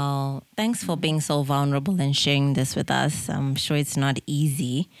 Wow. Thanks for being so vulnerable and sharing this with us. I'm sure it's not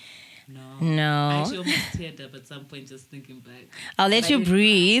easy. No. I actually almost teared up at some point just thinking back. I'll let you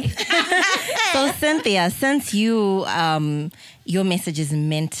breathe. So Cynthia, since you your message is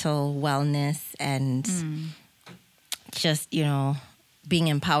mental wellness and just, being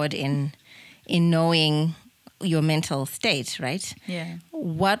empowered in knowing your mental state, right? Yeah.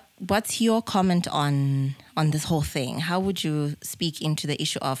 What's your comment on this whole thing? How would you speak into the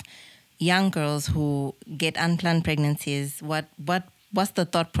issue of young girls who get unplanned pregnancies? What what's the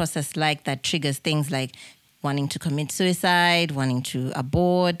thought process like that triggers things like wanting to commit suicide, wanting to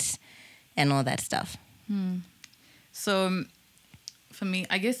abort, and all that stuff? So, for me,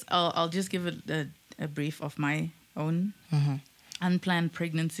 I guess I'll just give it a brief of my own unplanned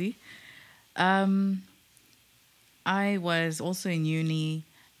pregnancy. I was also in uni,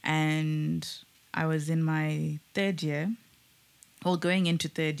 and I was in my third year, or going into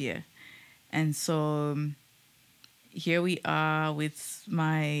third year. And so here we are with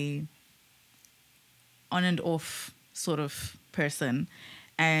my on and off sort of person.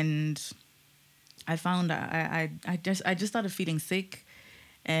 And I found I just started feeling sick,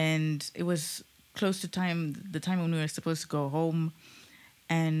 and it was close to the time when we were supposed to go home.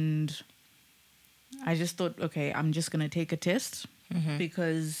 And I just thought, okay, I'm just going to take a test,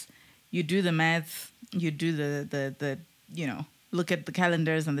 because you do the math, you do the look at the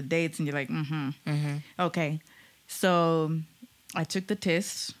calendars and the dates, and you're like, okay. So I took the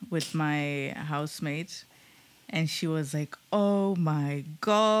test with my housemate, and she was like, oh my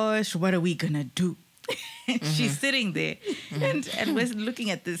gosh, what are we going to do? She's sitting there and we're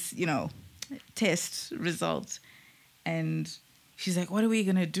looking at this, test result. And she's like, what are we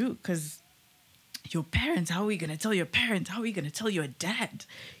going to do? Because your parents, how are we going to tell your parents? How are we going to tell your dad?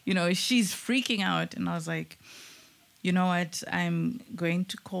 She's freaking out. And I was like, you know what? I'm going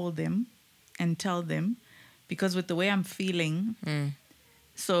to call them and tell them, because with the way I'm feeling,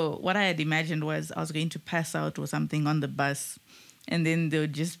 so what I had imagined was I was going to pass out or something on the bus, and then they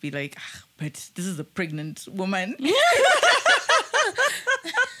would just be like, but this is a pregnant woman.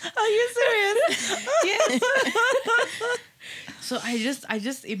 Are you serious? Yes. So I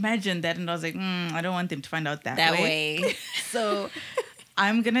just imagined that, and I was like, I don't want them to find out that way. So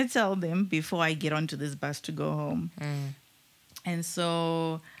I'm going to tell them before I get onto this bus to go home. And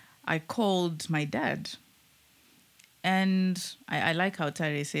so I called my dad. And I like how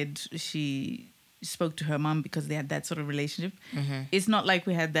Tare said she spoke to her mom because they had that sort of relationship. It's not like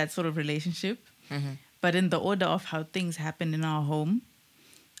we had that sort of relationship. But in the order of how things happened in our home,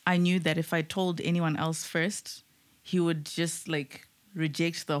 I knew that if I told anyone else first, he would just like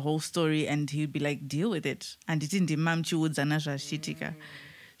reject the whole story, and he'd be like, deal with it. And it didn't imam shitika.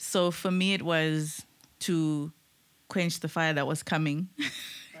 So for me, it was to quench the fire that was coming.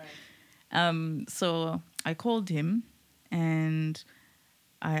 So I called him, and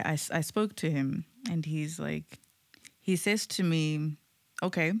I spoke to him, and he says to me,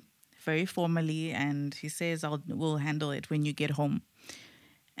 okay, very formally, and he says, we'll handle it when you get home.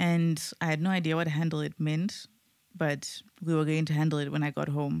 And I had no idea what handle it meant, but we were going to handle it when I got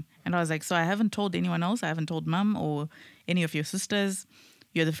home. And I was like, so I haven't told anyone else. I haven't told mom or any of your sisters.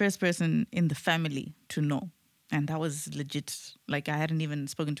 You're the first person in the family to know. And that was legit. Like, I hadn't even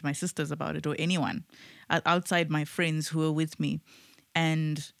spoken to my sisters about it or anyone outside my friends who were with me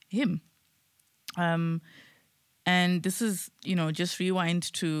and him. And this is, just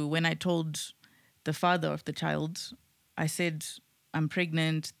rewind to when I told the father of the child. I said, I'm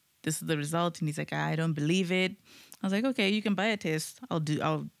pregnant. This is the result. And he's like, I don't believe it. I was like, okay, you can buy a test. I'll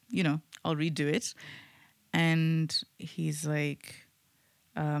redo it. And he's like,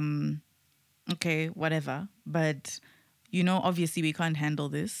 okay, whatever. But, obviously we can't handle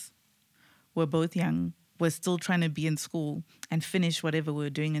this. We're both young. We're still trying to be in school and finish whatever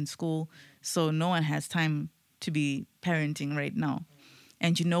we're doing in school. So no one has time to be parenting right now.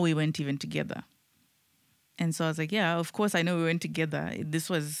 And we weren't even together. And so I was like, yeah, of course I know we weren't together. This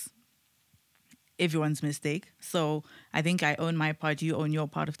was everyone's mistake. So I think I own my part, you own your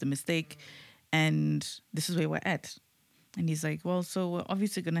part of the mistake. And this is where we're at. And he's like, well, so we're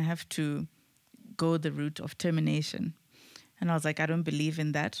obviously going to have to go the route of termination. And I was like, I don't believe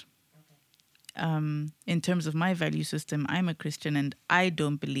in that. In terms of my value system, I'm a Christian and I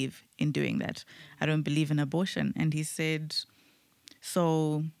don't believe in doing that. I don't believe in abortion. And he said,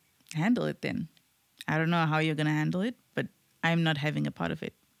 so handle it then. I don't know how you're going to handle it, but I'm not having a part of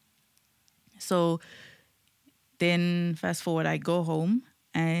it. So then fast forward, I go home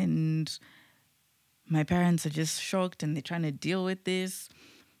and my parents are just shocked and they're trying to deal with this.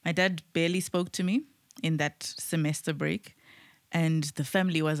 My dad barely spoke to me in that semester break, and the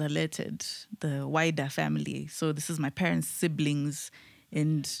family was alerted, the wider family. So this is my parents' siblings,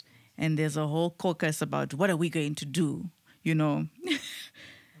 and there's a whole caucus about what are we going to do,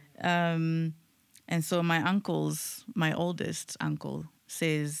 And so my oldest uncle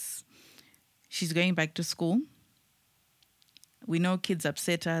says, she's going back to school. We know kids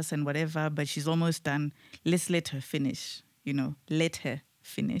upset us and whatever, but she's almost done. Let's let her finish, let her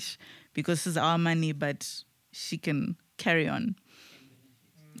finish. Because this is our money, but she can carry on.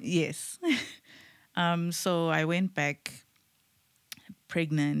 Yes. So I went back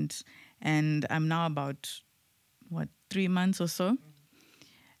pregnant, and I'm now about 3 months or so,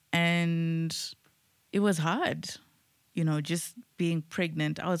 and it was hard, just being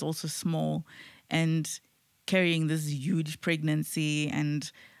pregnant. I was also small and carrying this huge pregnancy,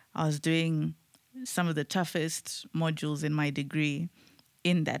 and I was doing some of the toughest modules in my degree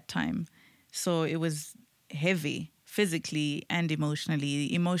in that time. So it was heavy physically and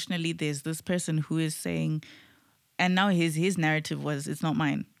emotionally. Emotionally, there's this person who is saying, and now his narrative was, it's not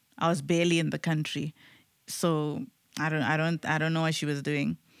mine. I was barely in the country. So I don't know what she was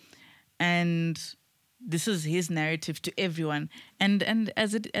doing. And this is his narrative to everyone. And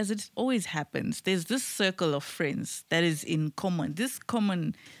as it always happens, there's this circle of friends that is in common. This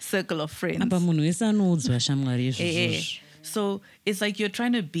common circle of friends. Apa munhu wese anodzwa shamwari Eh, eh. izvozvo. So it's like you're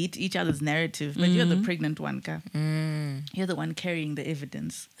trying to beat each other's narrative, but you're the pregnant one, Ka. You're the one carrying the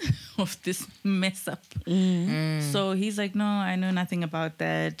evidence of this mess up. So he's like, no, I know nothing about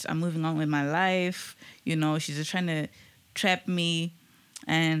that. I'm moving on with my life. She's just trying to trap me,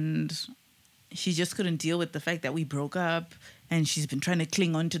 and she just couldn't deal with the fact that we broke up, and she's been trying to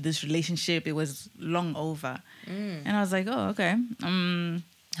cling on to this relationship. It was long over. And I was like, oh, okay.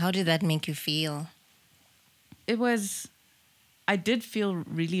 How did that make you feel? I did feel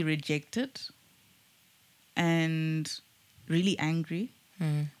really rejected and really angry.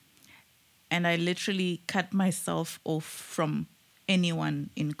 And I literally cut myself off from anyone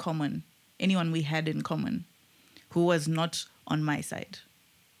we had in common who was not on my side.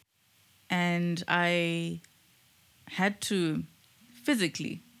 And I had to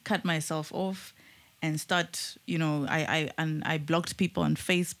physically cut myself off and start, I blocked people on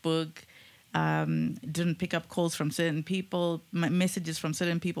Facebook, didn't pick up calls from certain people, my messages from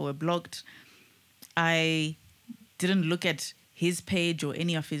certain people were blocked. I didn't look at his page or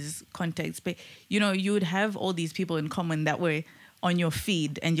any of his contacts. You would have all these people in common that were on your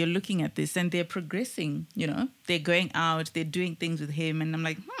feed, and you're looking at this and they're progressing, they're going out, they're doing things with him. And I'm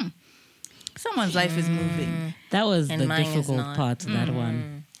like, someone's life is moving. That was And the mine is difficult not. part, that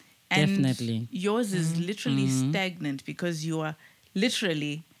one. And Definitely. yours is literally stagnant because you are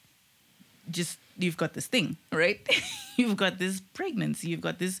literally you've got this thing, right? You've got this pregnancy, you've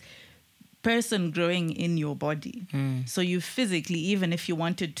got this person growing in your body. So you physically, even if you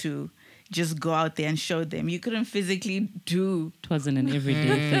wanted to just go out there and show them, you couldn't physically do It wasn't an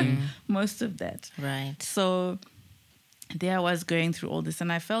everyday thing. most of that. Right. So there I was going through all this,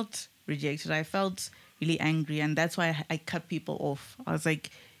 and I felt rejected. I felt really angry, and that's why I cut people off. I was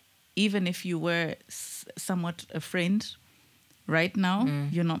like, even if you were somewhat a friend, right now,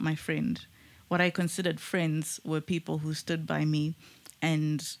 you're not my friend. What I considered friends were people who stood by me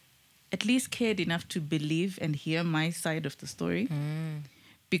and at least cared enough to believe and hear my side of the story.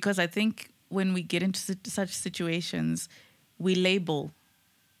 Because I think when we get into such situations, we label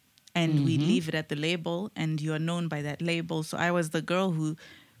and we leave it at the label, and you are known by that label. So I was the girl who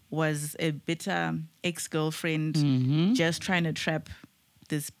was a bitter ex-girlfriend just trying to trap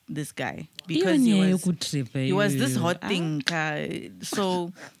this guy because he was this hot thing.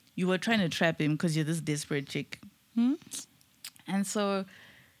 So you were trying to trap him because you're this desperate chick. And so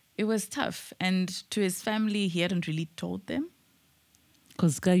it was tough. And to his family, he hadn't really told them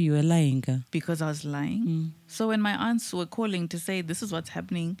Because you were lying. because I was lying. So when my aunts were calling to say, this is what's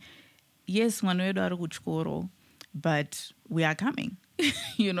happening, yes, Manuedo ari kuchikoro, but we are coming.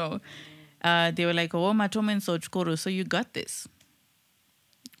 They were like, oh, matomen so chikoro, so you got this.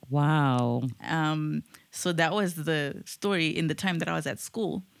 Wow. So that was the story in the time that I was at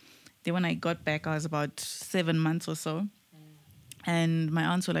school. Then when I got back, I was about 7 months or so. And my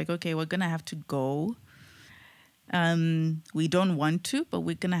aunts were like, okay, we're going to have to go. We don't want to, but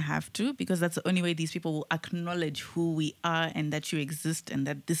we're going to have to, because that's the only way these people will acknowledge who we are and that you exist and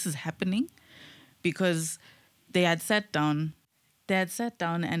that this is happening. Because they had sat down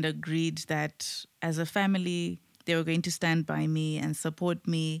and agreed that as a family, they were going to stand by me and support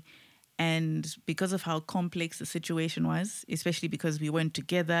me. And because of how complex the situation was, especially because we weren't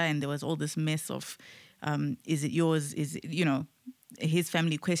together and there was all this mess of, is it yours? Is it, his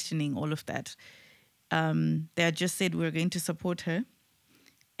family questioning all of that. They had just said, we're going to support her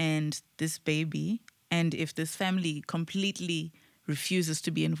and this baby. And if this family completely refuses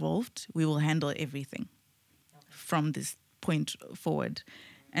to be involved, we will handle everything from this point forward.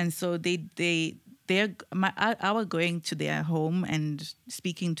 And so our going to their home and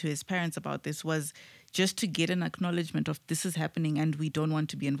speaking to his parents about this was just to get an acknowledgement of this is happening and we don't want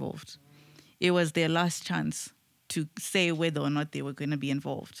to be involved. It was their last chance to say whether or not they were going to be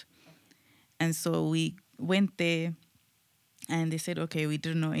involved. And so we went there and they said, okay, we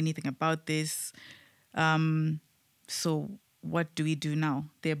didn't know anything about this. So what do we do now?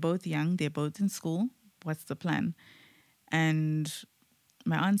 They're both young, they're both in school. What's the plan? And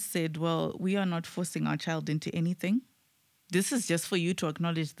my aunt said, well, we are not forcing our child into anything. This is just for you to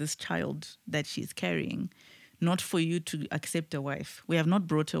acknowledge this child that she's carrying, not for you to accept a wife. We have not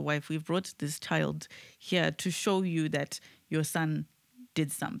brought a wife. We've brought this child here to show you that your son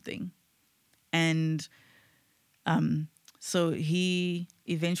did something. And so he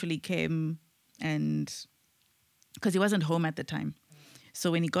eventually came, and because he wasn't home at the time.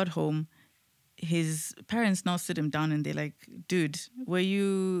 So when he got home, his parents now sit him down and they're like, dude, were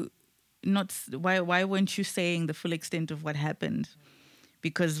you not, why weren't you saying the full extent of what happened?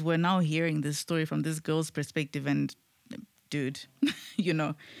 Because we're now hearing this story from this girl's perspective, and dude,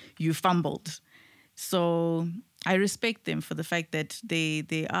 you fumbled. So I respect them for the fact that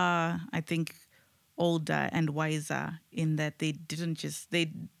they are, I think, older and wiser in that they didn't just,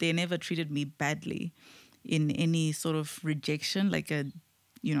 they never treated me badly in any sort of rejection, like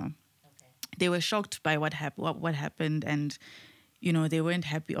they were shocked by what happened, and they weren't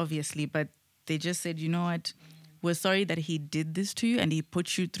happy, obviously, but they just said, you know what, we're sorry that he did this to you and he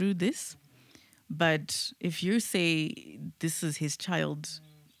put you through this, but if you say this is his child,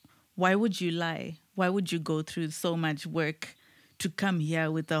 why would you lie? Why would you go through so much work to come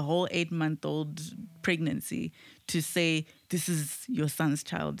here with a whole 8-month-old pregnancy to say this is your son's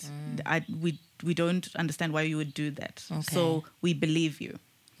child? We don't understand why you would do that. Okay. So we believe you.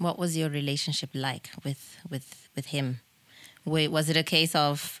 What was your relationship like with him? Was it a case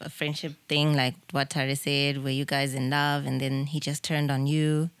of a friendship thing, like what Tari said? Were you guys in love and then he just turned on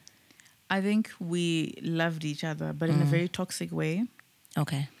you? I think we loved each other, but in a very toxic way.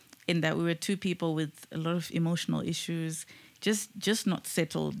 Okay. In that we were two people with a lot of emotional issues, just not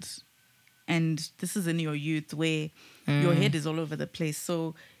settled. And this is in your youth where your head is all over the place.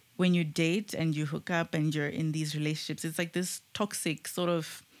 So when you date and you hook up and you're in these relationships, it's like this toxic sort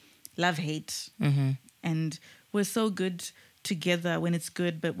of love-hate. Mm-hmm. And we're so good together when it's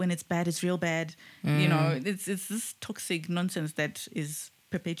good, but when it's bad, it's real bad. It's this toxic nonsense that is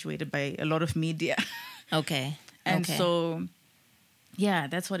perpetuated by a lot of media. Okay. And okay. so, yeah,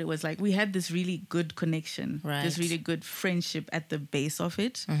 that's what it was like. We had this really good connection, Right. this really good friendship at the base of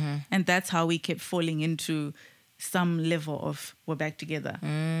it. Mm-hmm. And that's how we kept falling into some level of we're back together.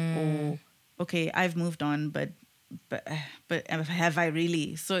 Or, okay, I've moved on, but have I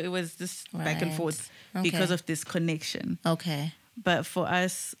really? So it was this back and Right. forth Okay. because of this connection. Okay. But for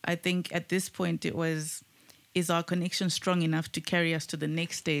us, I think at this point it was, is our connection strong enough to carry us to the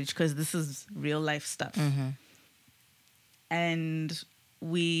next stage? Because this is real life stuff. Mm-hmm. And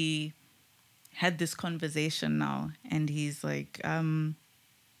we had this conversation now, and he's like,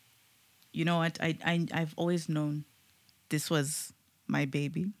 you know what? I've always known this was my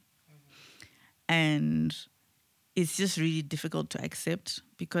baby. And it's just really difficult to accept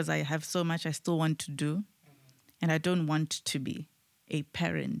because I have so much I still want to do. And I don't want to be a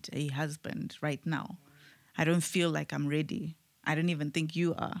parent, a husband right now. I don't feel like I'm ready. I don't even think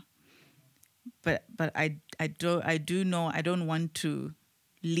you are. But I do know I don't want to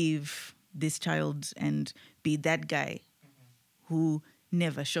leave this child and be that guy who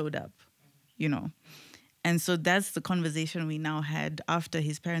never showed up, And so that's the conversation we now had after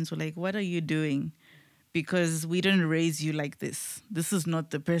his parents were like, what are you doing? Because we didn't raise you like this. This is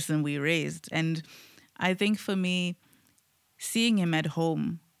not the person we raised. And I think for me, seeing him at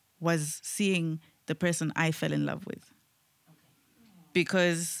home was seeing the person I fell in love with.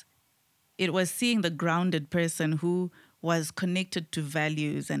 Because it was seeing the grounded person who was connected to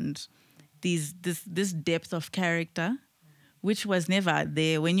values and this depth of character, which was never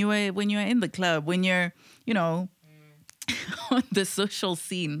there when you were in the club, when you're, on the social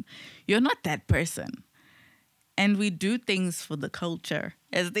scene. You're not that person. And we do things for the culture,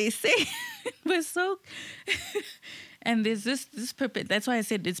 as they say. We're so... And there's that's why I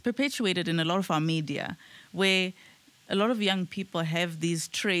said it's perpetuated in a lot of our media, where a lot of young people have these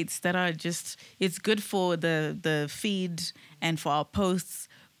traits that are just, it's good for the feed and for our posts,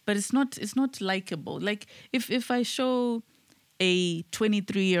 but it's not likable. Like if I show a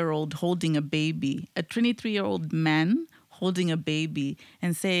 23-year-old holding a baby, a 23-year-old man holding a baby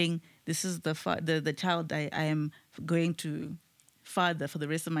and saying, this is the child I am going to father for the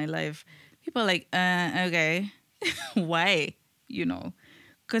rest of my life, people are like, okay, why?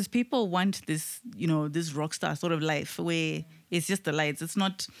 Because people want this, this rock star sort of life where it's just the lights. It's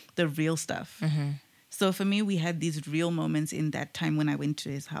not the real stuff. Mm-hmm. So for me, we had these real moments in that time when I went to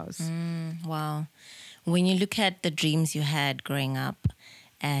his house. Wow. When you look at the dreams you had growing up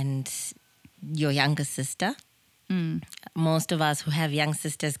and your younger sister, most of us who have young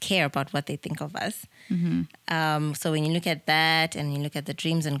sisters care about what they think of us. So when you look at that and you look at the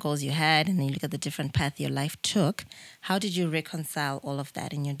dreams and goals you had and then you look at the different path your life took, how did you reconcile all of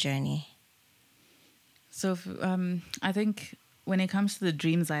that in your journey? So I think when it comes to the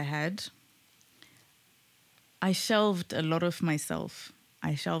dreams I had, I shelved a lot of myself.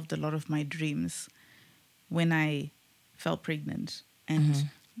 I shelved a lot of my dreams when I fell pregnant and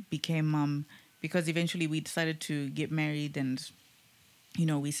became mom, because eventually we decided to get married and,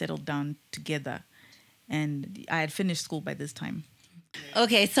 we settled down together. And I had finished school by this time.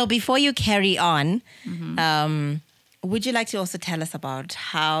 Okay, so before you carry on, would you like to also tell us about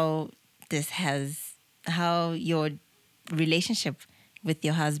how your relationship with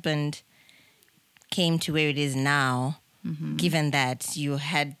your husband came to where it is now, given that you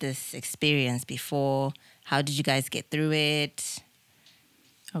had this experience before? How did you guys get through it?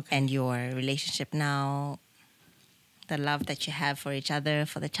 Okay. And your relationship now, the love that you have for each other,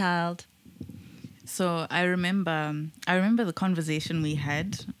 for the child? So I remember the conversation we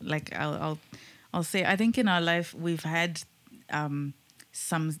had. Like I'll say, I think in our life we've had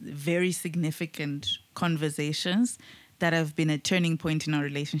some very significant conversations that have been a turning point in our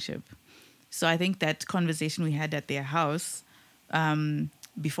relationship. So I think that conversation we had at their house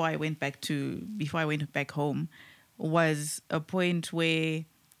before I went back home was a point where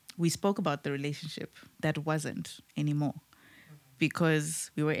we spoke about the relationship that wasn't anymore, because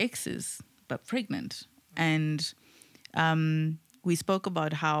we were exes but pregnant, and we spoke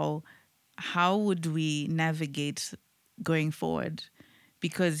about how would we navigate going forward,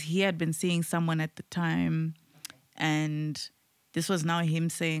 because he had been seeing someone at the time, and this was now him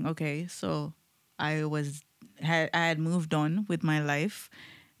saying, okay, so I had moved on with my life,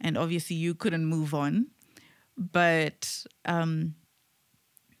 and obviously you couldn't move on, but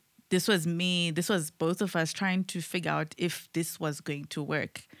this was both of us trying to figure out if this was going to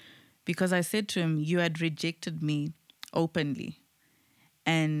work. Because I said to him, you had rejected me openly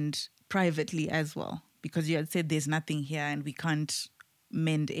and privately as well, because you had said there's nothing here and we can't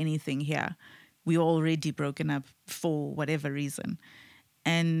mend anything here. We were already broken up for whatever reason.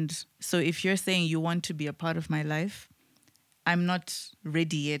 And so if you're saying you want to be a part of my life, I'm not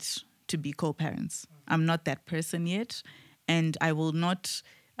ready yet to be co-parents. I'm not that person yet. And I will not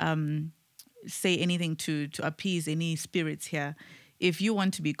say anything to appease any spirits here. If you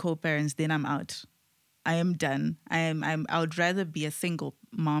want to be co-parents, then I'm out. I am done. I would rather be a single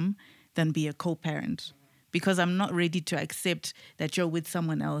mom than be a co-parent, because I'm not ready to accept that you're with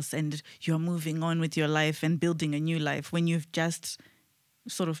someone else and you're moving on with your life and building a new life when you've just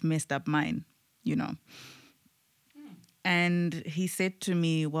sort of messed up mine, And he said to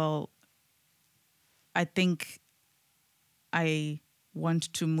me, well, I think I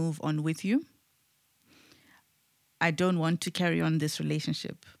want to move on with you. I don't want to carry on this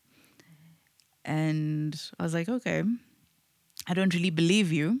relationship. And I was like, okay, I don't really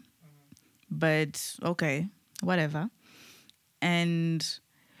believe you, but okay, whatever. And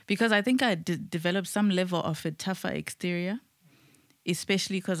because I think I developed some level of a tougher exterior,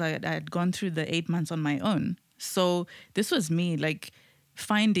 especially because I had gone through the 8 months on my own. So this was me, like,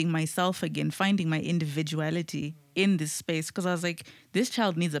 finding myself again, finding my individuality in this space, because I was like, this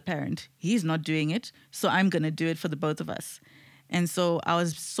child needs a parent. He's not doing it, so I'm going to do it for the both of us. And so I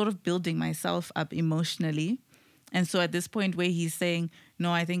was sort of building myself up emotionally. And so at this point where he's saying,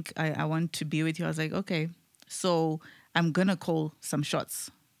 no, I think I want to be with you, I was like, okay, so I'm going to call some shots,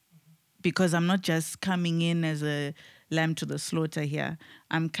 because I'm not just coming in as a lamb to the slaughter here.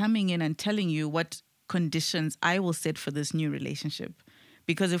 I'm coming in and telling you what conditions I will set for this new relationship.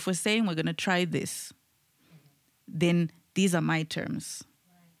 Because if we're saying we're going to try this, then these are my terms.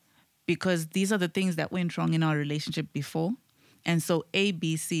 Because these are the things that went wrong in our relationship before. And so A,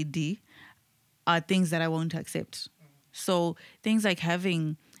 B, C, D are things that I won't accept. So things like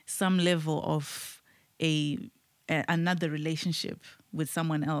having some level of another relationship with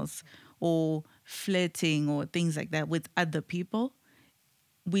someone else, or flirting or things like that with other people,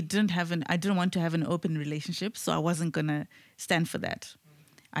 I didn't want to have an open relationship, so I wasn't going to stand for that.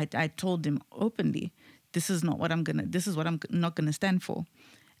 I told him openly, this is what I'm not going to stand for.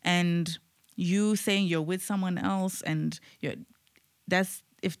 And you saying you're with someone else and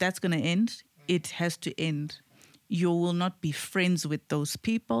if that's going to end, it has to end. You will not be friends with those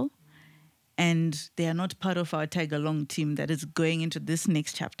people, and they are not part of our tag along team that is going into this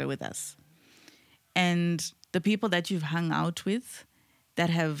next chapter with us. And the people that you've hung out with that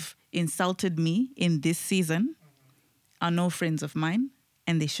have insulted me in this season are no friends of mine,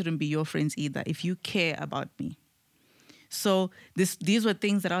 and they shouldn't be your friends either if you care about me. So these were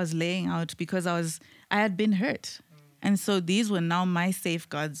things that I was laying out because I had been hurt. And so these were now my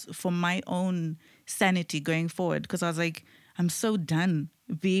safeguards for my own sanity going forward. Because I was like, I'm so done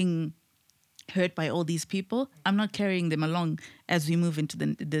being hurt by all these people. I'm not carrying them along as we move into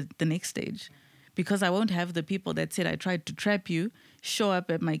the next stage. Because I won't have the people that said I tried to trap you show up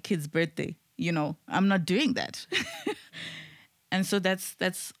at my kid's birthday. You know, I'm not doing that. And so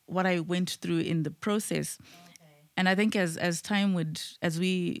that's what I went through in the process. Okay. And I think as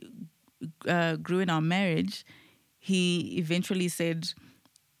we grew in our marriage, he eventually said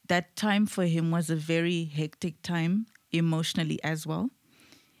that time for him was a very hectic time emotionally as well.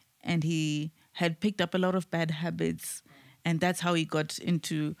 And he had picked up a lot of bad habits. And that's how he got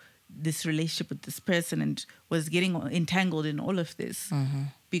into this relationship with this person and was getting entangled in all of this.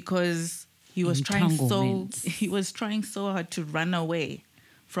 Because he was trying so hard to run away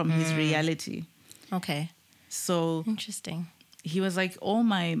from his reality. Okay. So interesting. He was like, all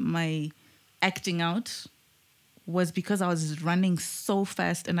my acting out was because I was running so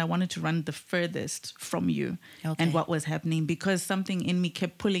fast and I wanted to run the furthest from you and what was happening, because something in me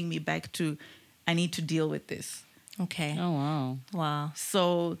kept pulling me back to, I need to deal with this. Okay. Oh, wow. Wow.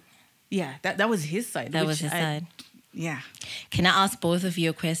 So, yeah, that was his side. That was his side. Yeah. Can I ask both of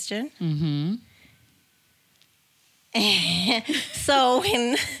you a question? Mm-hmm. So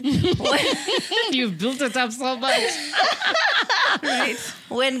when You've built it up so much. right.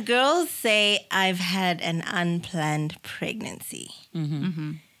 When girls say, I've had an unplanned pregnancy,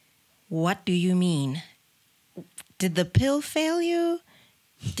 what do you mean? Did the pill fail you?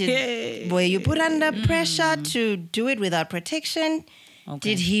 Were you put under pressure to do it without protection? Okay.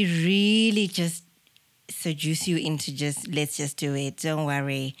 Did he really just seduce you into let's just do it? Don't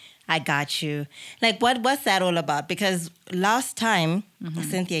worry. I got you. Like, what's that all about? Because last time,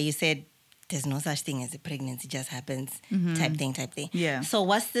 Cynthia, you said there's no such thing as a pregnancy, just happens type thing. Yeah. So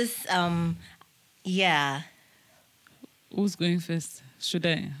what's this, yeah. Who's going first? Should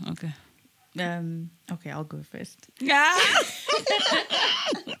I? Okay. Okay, I'll go first.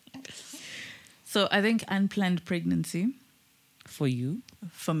 So I think unplanned pregnancy For you?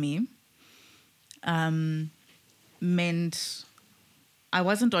 for me meant I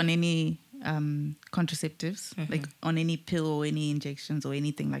wasn't on any contraceptives, like on any pill or any injections or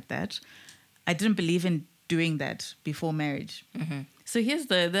anything like that. I didn't believe in doing that before marriage. So here's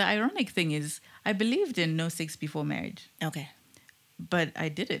the ironic thing is I believed in no sex before marriage, Okay. but I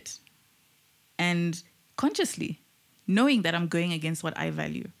did it. And consciously, knowing that I'm going against what I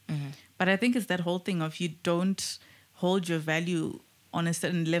value. But I think it's that whole thing of you don't hold your value on a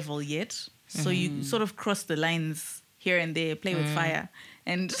certain level yet. So you sort of cross the lines here and there, play with fire,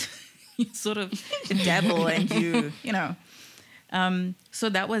 and you sort of dabble and you know. So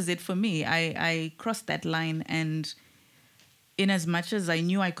that was it for me. I crossed that line, and in as much as I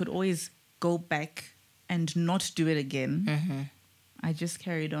knew I could always go back and not do it again, I just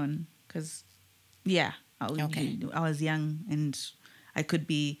carried on because, yeah, I was young and I could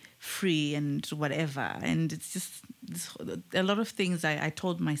be free and whatever. And it's just a lot of things I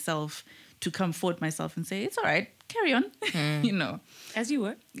told myself to comfort myself and say, it's all right, carry on, you know. As you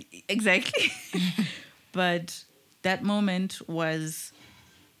were. Exactly. But that moment was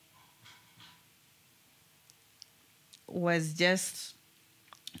just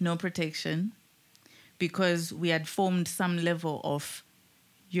no protection, because we had formed some level of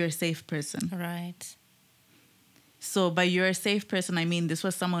you're a safe person. Right. So by you're a safe person, I mean this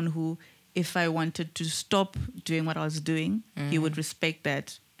was someone who, if I wanted to stop doing what I was doing, he would respect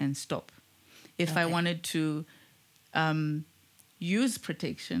that and stop. If I wanted to use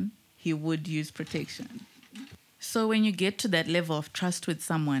protection, he would use protection. So when you get to that level of trust with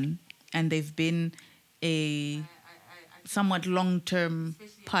someone and they've been a somewhat long-term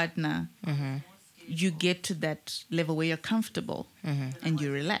partner, you get to that level where you're comfortable and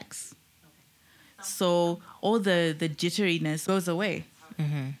you relax. So all the jitteriness goes away.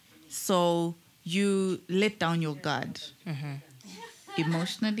 So you let down your guard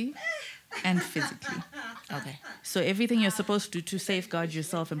emotionally and physically. Okay. So everything you're supposed to safeguard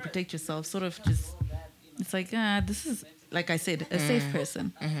yourself and protect yourself sort of just, it's like, this is, like I said, a safe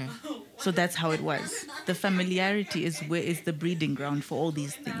person. So that's how it was. The familiarity is the breeding ground for all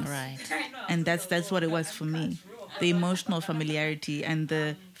these things. Right. And that's what it was for me. The emotional familiarity and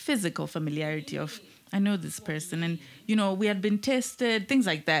the physical familiarity of, I know this person and, you know, we had been tested, things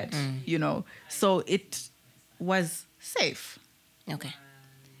like that, you know. So it was safe. Okay.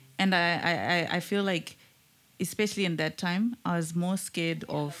 And I feel like, especially in that time, I was more scared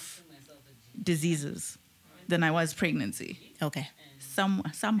of diseases than I was pregnancy. Okay.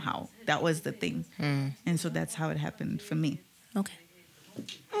 Somehow, that was the thing. And so that's how it happened for me. Okay.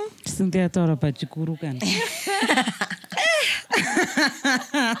 Cynthia thought about Chikurukan.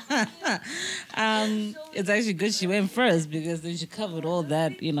 It's actually good she went first because then she covered all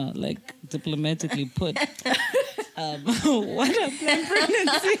that, like diplomatically put. What a planned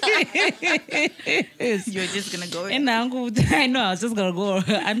pregnancy is. You're just gonna go. And I know, I was just gonna go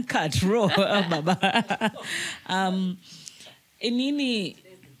uncut, raw, baba. Inini,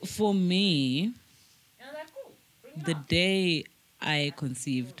 for me, the day I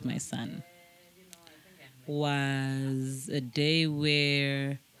conceived my son was a day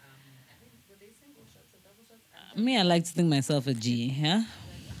where I like to think myself a G, yeah?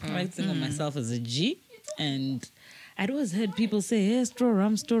 I like to think of myself as a G, and I'd always heard people say, hey, store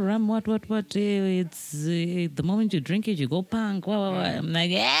rum, what, it's the moment you drink it, you go punk, what. I'm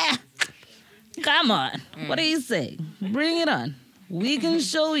like, yeah, come on, what do you say? Bring it on. We can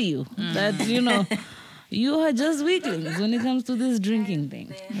show you that, you are just weaklings when it comes to this drinking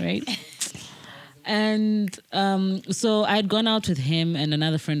thing, right? And so I'd gone out with him and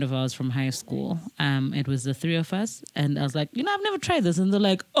another friend of ours from high school. It was the three of us. And I was like, I've never tried this. And they're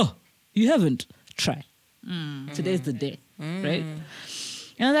like, oh, you haven't? Try. Today's the day, right?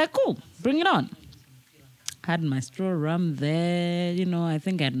 And I was like, cool, bring it on. Had my straw rum there. I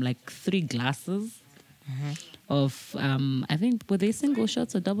think I had like 3 glasses of, I think, were they single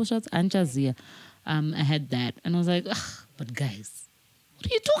shots or double shots? Anjazia. I had that. And I was like, but guys,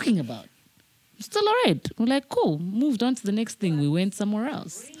 what are you talking about? Still all right. We're like, cool. Moved on to the next thing. We went somewhere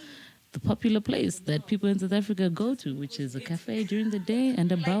else. The popular place that people in South Africa go to, which is a cafe during the day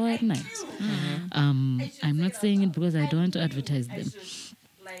and a bar at night. I'm not saying it because I don't want to advertise them.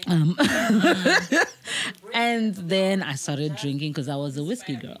 And then I started drinking because I was a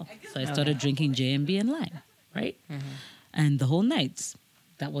whiskey girl. So I started drinking J&B and lime, right? And the whole night,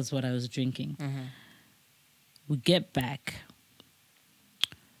 that was what I was drinking. We get back.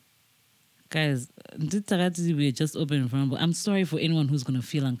 Guys, we're just open and vulnerable. I'm sorry for anyone who's going to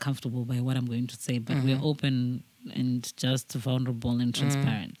feel uncomfortable by what I'm going to say, but we're open and just vulnerable and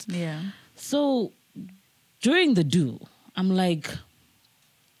transparent. Yeah. So during the do, I'm like,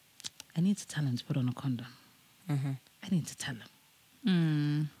 I need to tell him to put on a condom. I need to tell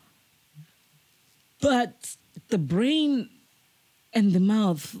him. But the brain and the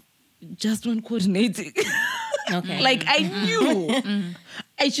mouth just weren't coordinating. Okay. Like I knew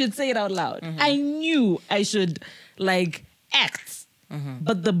I should say it out loud. I knew I should act.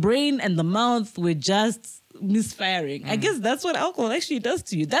 But the brain and the mouth were just misfiring. I guess that's what alcohol actually does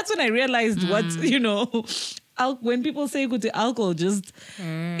to you. That's when I realized what, when people say good to alcohol, just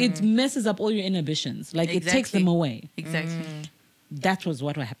it messes up all your inhibitions. It takes them away. Exactly. That was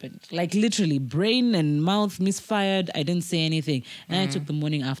what happened. Literally, brain and mouth misfired. I didn't say anything. And I took the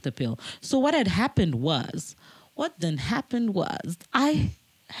morning after pill. So what then happened was, I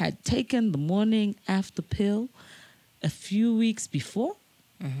had taken the morning after pill a few weeks before.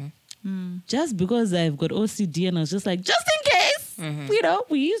 Just because I've got OCD and I was just like, just in case.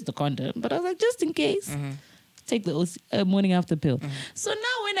 We used the condom, but I was like, just in case. Take the morning after pill. So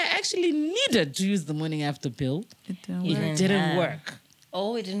now when I actually needed to use the morning after pill, it didn't work.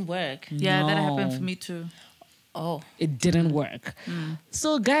 Oh, it didn't work. Yeah, that happened No. for me too. Oh. It didn't work.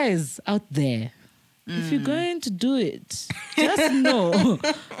 So guys out there, if you're going to do it, just know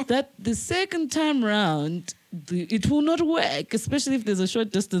that the second time round, it will not work, especially if there's a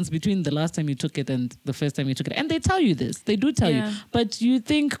short distance between the last time you took it and the first time you took it. And they tell you this. They do tell you. But you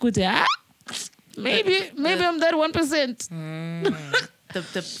think, maybe I'm that 1%.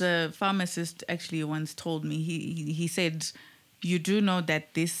 The pharmacist actually once told me, he said, you do know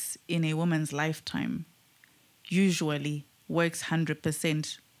that this in a woman's lifetime usually works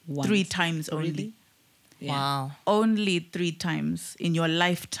 100% Once. 3 times only. Really? Yeah. Wow. Only 3 times in your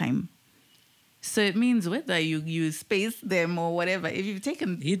lifetime. So it means whether you space them or whatever, if you've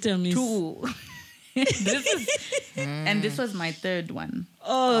taken He tell me 2, and this was my 3rd one.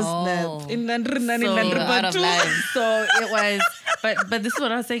 snap. Out of line. So it was, but this is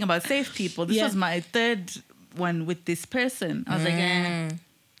what I was saying about safe people. This was my 3rd one with this person. I was like,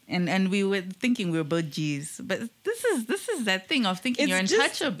 and we were thinking we were both G's, but this is that thing of thinking you're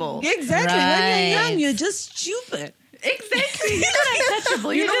untouchable. Exactly. When you're Right. young, you're just stupid. Exactly, you're not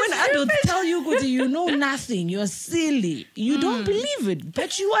untouchable. You You're know, when just adults tell you, Kuti, you know nothing, you're silly. You don't believe it,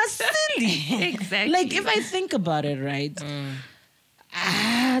 but you are silly. Exactly. If I think about it, right?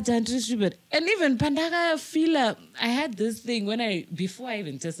 That's stupid. And even Pandaga Fila, I had this thing before I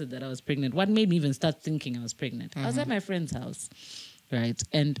even tested that I was pregnant. What made me even start thinking I was pregnant? I was at my friend's house, right?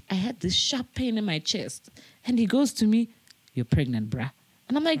 And I had this sharp pain in my chest. And he goes to me, "You're pregnant, bruh."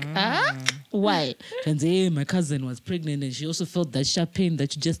 And I'm like, why? And hey, my cousin was pregnant and she also felt that sharp pain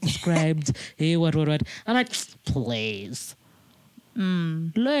that you just described. Hey, what? I'm like, please. Lo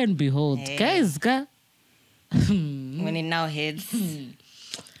and behold, Hey. guys, When it now hits.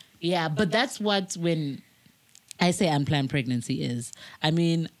 yeah, but that's what when I say unplanned pregnancy is. I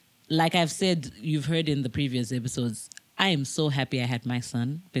mean, like I've said, you've heard in the previous episodes, I am so happy I had my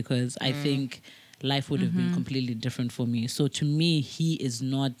son because I think life would have been completely different for me. So to me, he is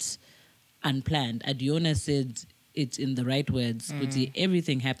not unplanned. Adiona said it in the right words. Kuti,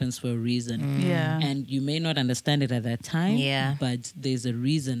 everything happens for a reason. Yeah. And you may not understand it at that time, Yeah. but there's a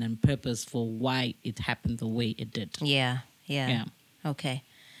reason and purpose for why it happened the way it did. Yeah. Okay.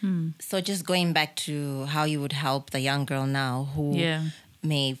 So just going back to how you would help the young girl now who Yeah.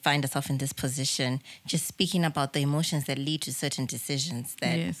 may find herself in this position, just speaking about the emotions that lead to certain decisions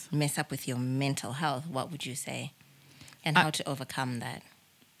that Yes. mess up with your mental health, what would you say? And how to overcome that?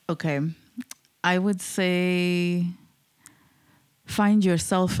 Okay. I would say find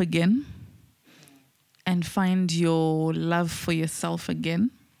yourself again and find your love for yourself again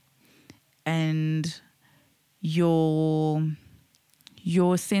and your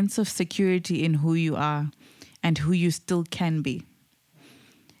sense of security in who you are and who you still can be.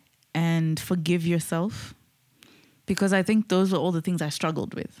 And forgive yourself, because I think those were all the things I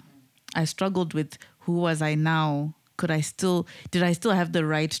struggled with. I struggled with who was I now? Did I still have the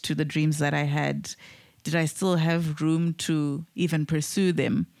right to the dreams that I had? Did I still have room to even pursue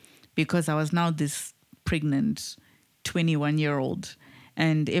them? Because I was now this pregnant 21-year-old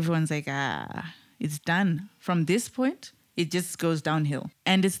and everyone's like, it's done. From this point, it just goes downhill.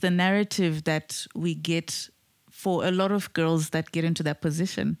 And it's the narrative that we get for a lot of girls that get into that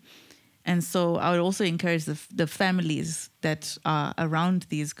position. And so I would also encourage the families that are around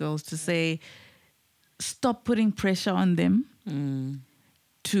these girls to say, stop putting pressure on them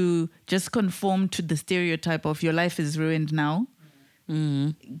to just conform to the stereotype of your life is ruined now.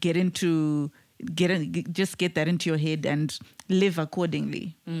 Just get that into your head and live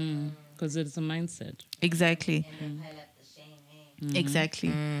accordingly. Because it's a mindset. Exactly.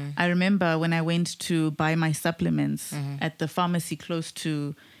 Exactly. I remember when I went to buy my supplements at the pharmacy close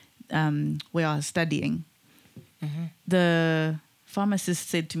to where I was studying, the pharmacist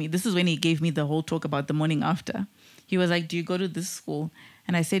said to me, this is when he gave me the whole talk about the morning after. He was like, do you go to this school?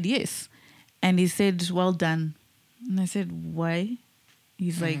 And I said, yes. And he said, well done. And I said, why?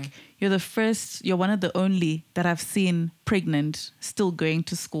 He's like, you're one of the only that I've seen pregnant, still going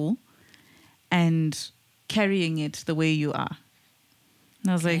to school and carrying it the way you are.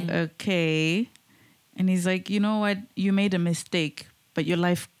 And I was like, okay. And he's like, you know what? You made a mistake, but your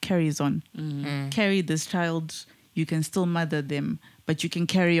life carries on. Carry this child. You can still mother them, but you can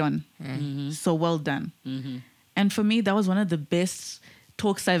carry on. So well done. And for me, that was one of the best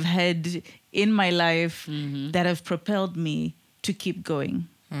talks I've had in my life that have propelled me to keep going.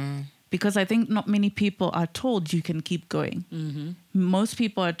 Because I think not many people are told you can keep going. Most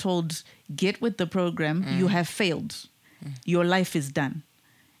people are told, get with the program, you have failed. Your life is done.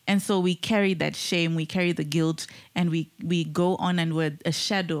 And so we carry that shame, we carry the guilt, and we go on and we're a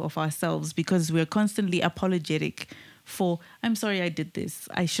shadow of ourselves because we're constantly apologetic for, I'm sorry I did this.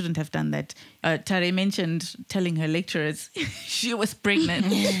 I shouldn't have done that. Tare mentioned telling her lecturers she was pregnant.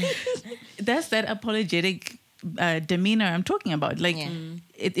 That's that apologetic demeanor I'm talking about. Like,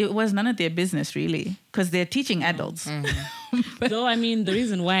 it was none of their business, really, because they're teaching adults. Though, I mean, the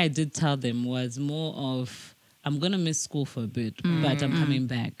reason why I did tell them was more of, I'm going to miss school for a bit, but I'm coming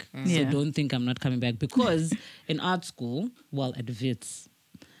back. So don't think I'm not coming back. Because in art school, well, at WITS,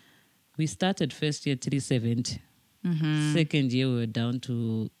 we started first year 370. Second year, we were down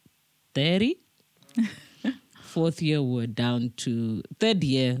to 30. Fourth year, we were down to... Third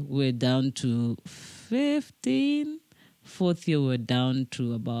year, we were down to 15. Fourth year, we were down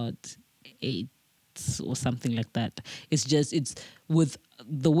to about 8 or something like that. It's with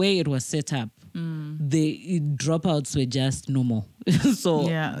the way it was set up, the dropouts were just normal. So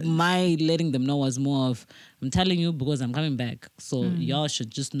my letting them know was more of, I'm telling you because I'm coming back. So y'all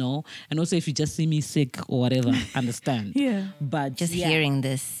should just know. And also if you just see me sick or whatever, understand. But Just hearing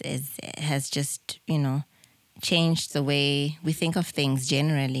this has just, changed the way we think of things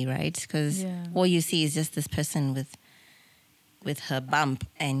generally, right? Because all you see is just this person with her bump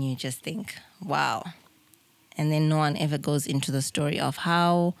and you just think, wow. And then no one ever goes into the story of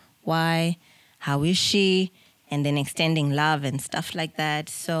how, why, how is she, and then extending love and stuff like that.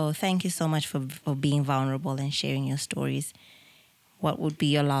 So thank you so much for being vulnerable and sharing your stories. What would be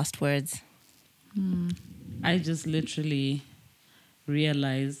your last words? I just literally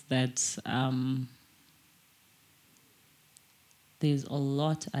realized that there's a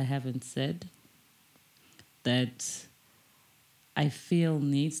lot I haven't said that I feel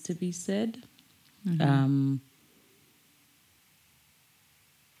needs to be said.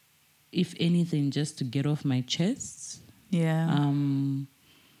 If anything, just to get off my chest. Yeah.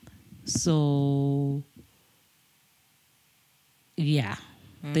 So, yeah,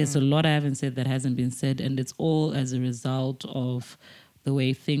 there's a lot I haven't said that hasn't been said, and it's all as a result of the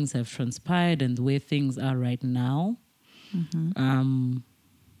way things have transpired and the way things are right now. And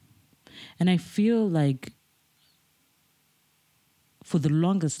I feel like for the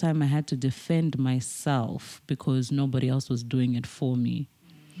longest time I had to defend myself because nobody else was doing it for me.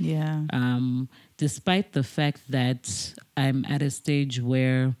 Yeah. Despite the fact that I'm at a stage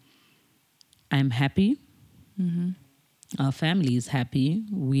where I'm happy, our family is happy,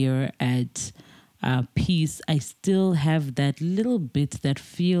 we're at peace, I still have that little bit that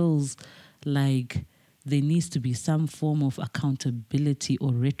feels like there needs to be some form of accountability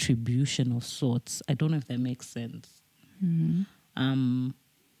or retribution of sorts. I don't know if that makes sense.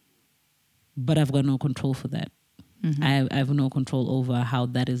 But I've got no control for that. I have no control over how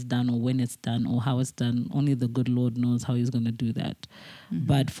that is done or when it's done or how it's done. Only the good Lord knows how he's going to do that.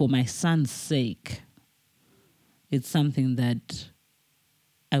 But for my son's sake, it's something that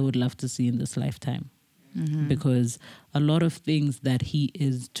I would love to see in this lifetime. Because a lot of things that he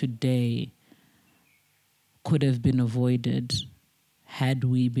is today could have been avoided had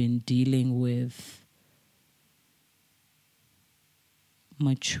we been dealing with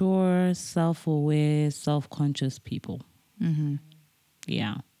mature, self-aware, self-conscious people.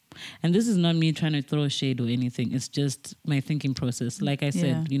 Yeah. And this is not me trying to throw shade or anything. It's just my thinking process. Like I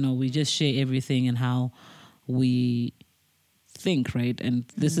said, we just share everything and how we think, right? And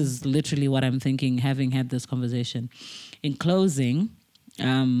this is literally what I'm thinking, having had this conversation. In closing,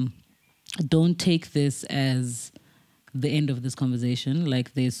 don't take this as the end of this conversation.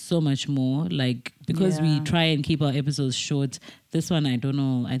 Like, there's so much more. Like, because we try and keep our episodes short, this one, I don't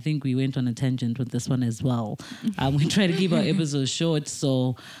know, I think we went on a tangent with this one as well. We try to keep our episodes short,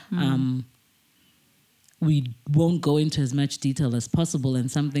 so we won't go into as much detail as possible, and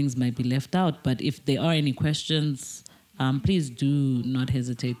some things might be left out. But if there are any questions, please do not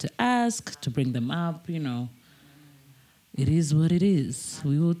hesitate to ask, to bring them up. It is what it is.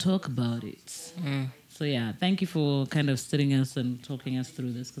 We will talk about it. So yeah, thank you for kind of sitting us and talking us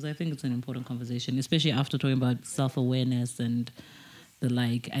through this, because I think it's an important conversation, especially after talking about self-awareness and the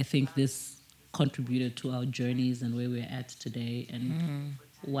like. I think this contributed to our journeys and where we're at today and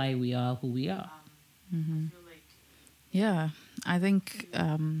why we are who we are. Yeah, I think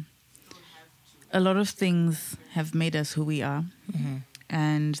a lot of things have made us who we are.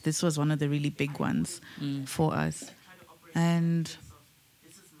 And this was one of the really big ones for us. And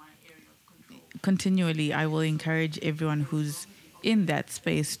continually, I will encourage everyone who's in that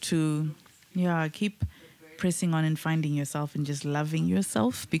space to, keep pressing on and finding yourself and just loving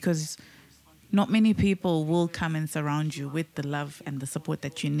yourself, because not many people will come and surround you with the love and the support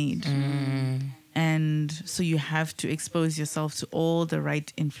that you need. And so you have to expose yourself to all the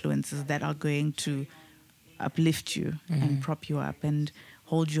right influences that are going to uplift you and prop you up and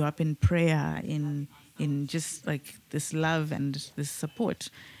hold you up in prayer, in just like this love and this support.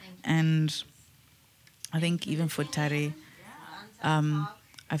 And I think even for Tare,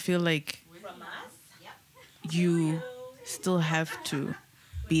 I feel like you still have to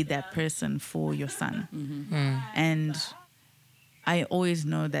be that person for your son. And I always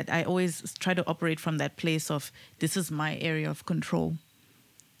know that I always try to operate from that place of, this is my area of control.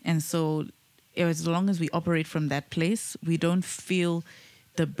 And so as long as we operate from that place, we don't feel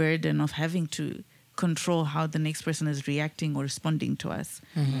the burden of having to control how the next person is reacting or responding to us,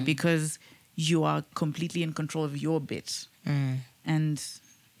 because you are completely in control of your bit. And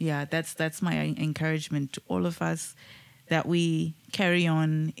that's my encouragement to all of us, that we carry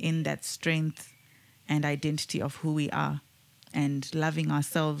on in that strength and identity of who we are and loving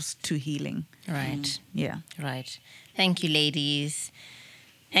ourselves to healing. Right. Right. Thank you, ladies.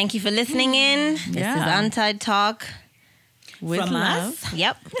 Thank you for listening in. This is Untied Talk. With From love. us.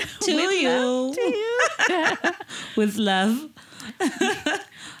 Yep. To you. With love.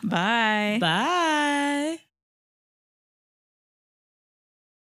 Bye. Bye.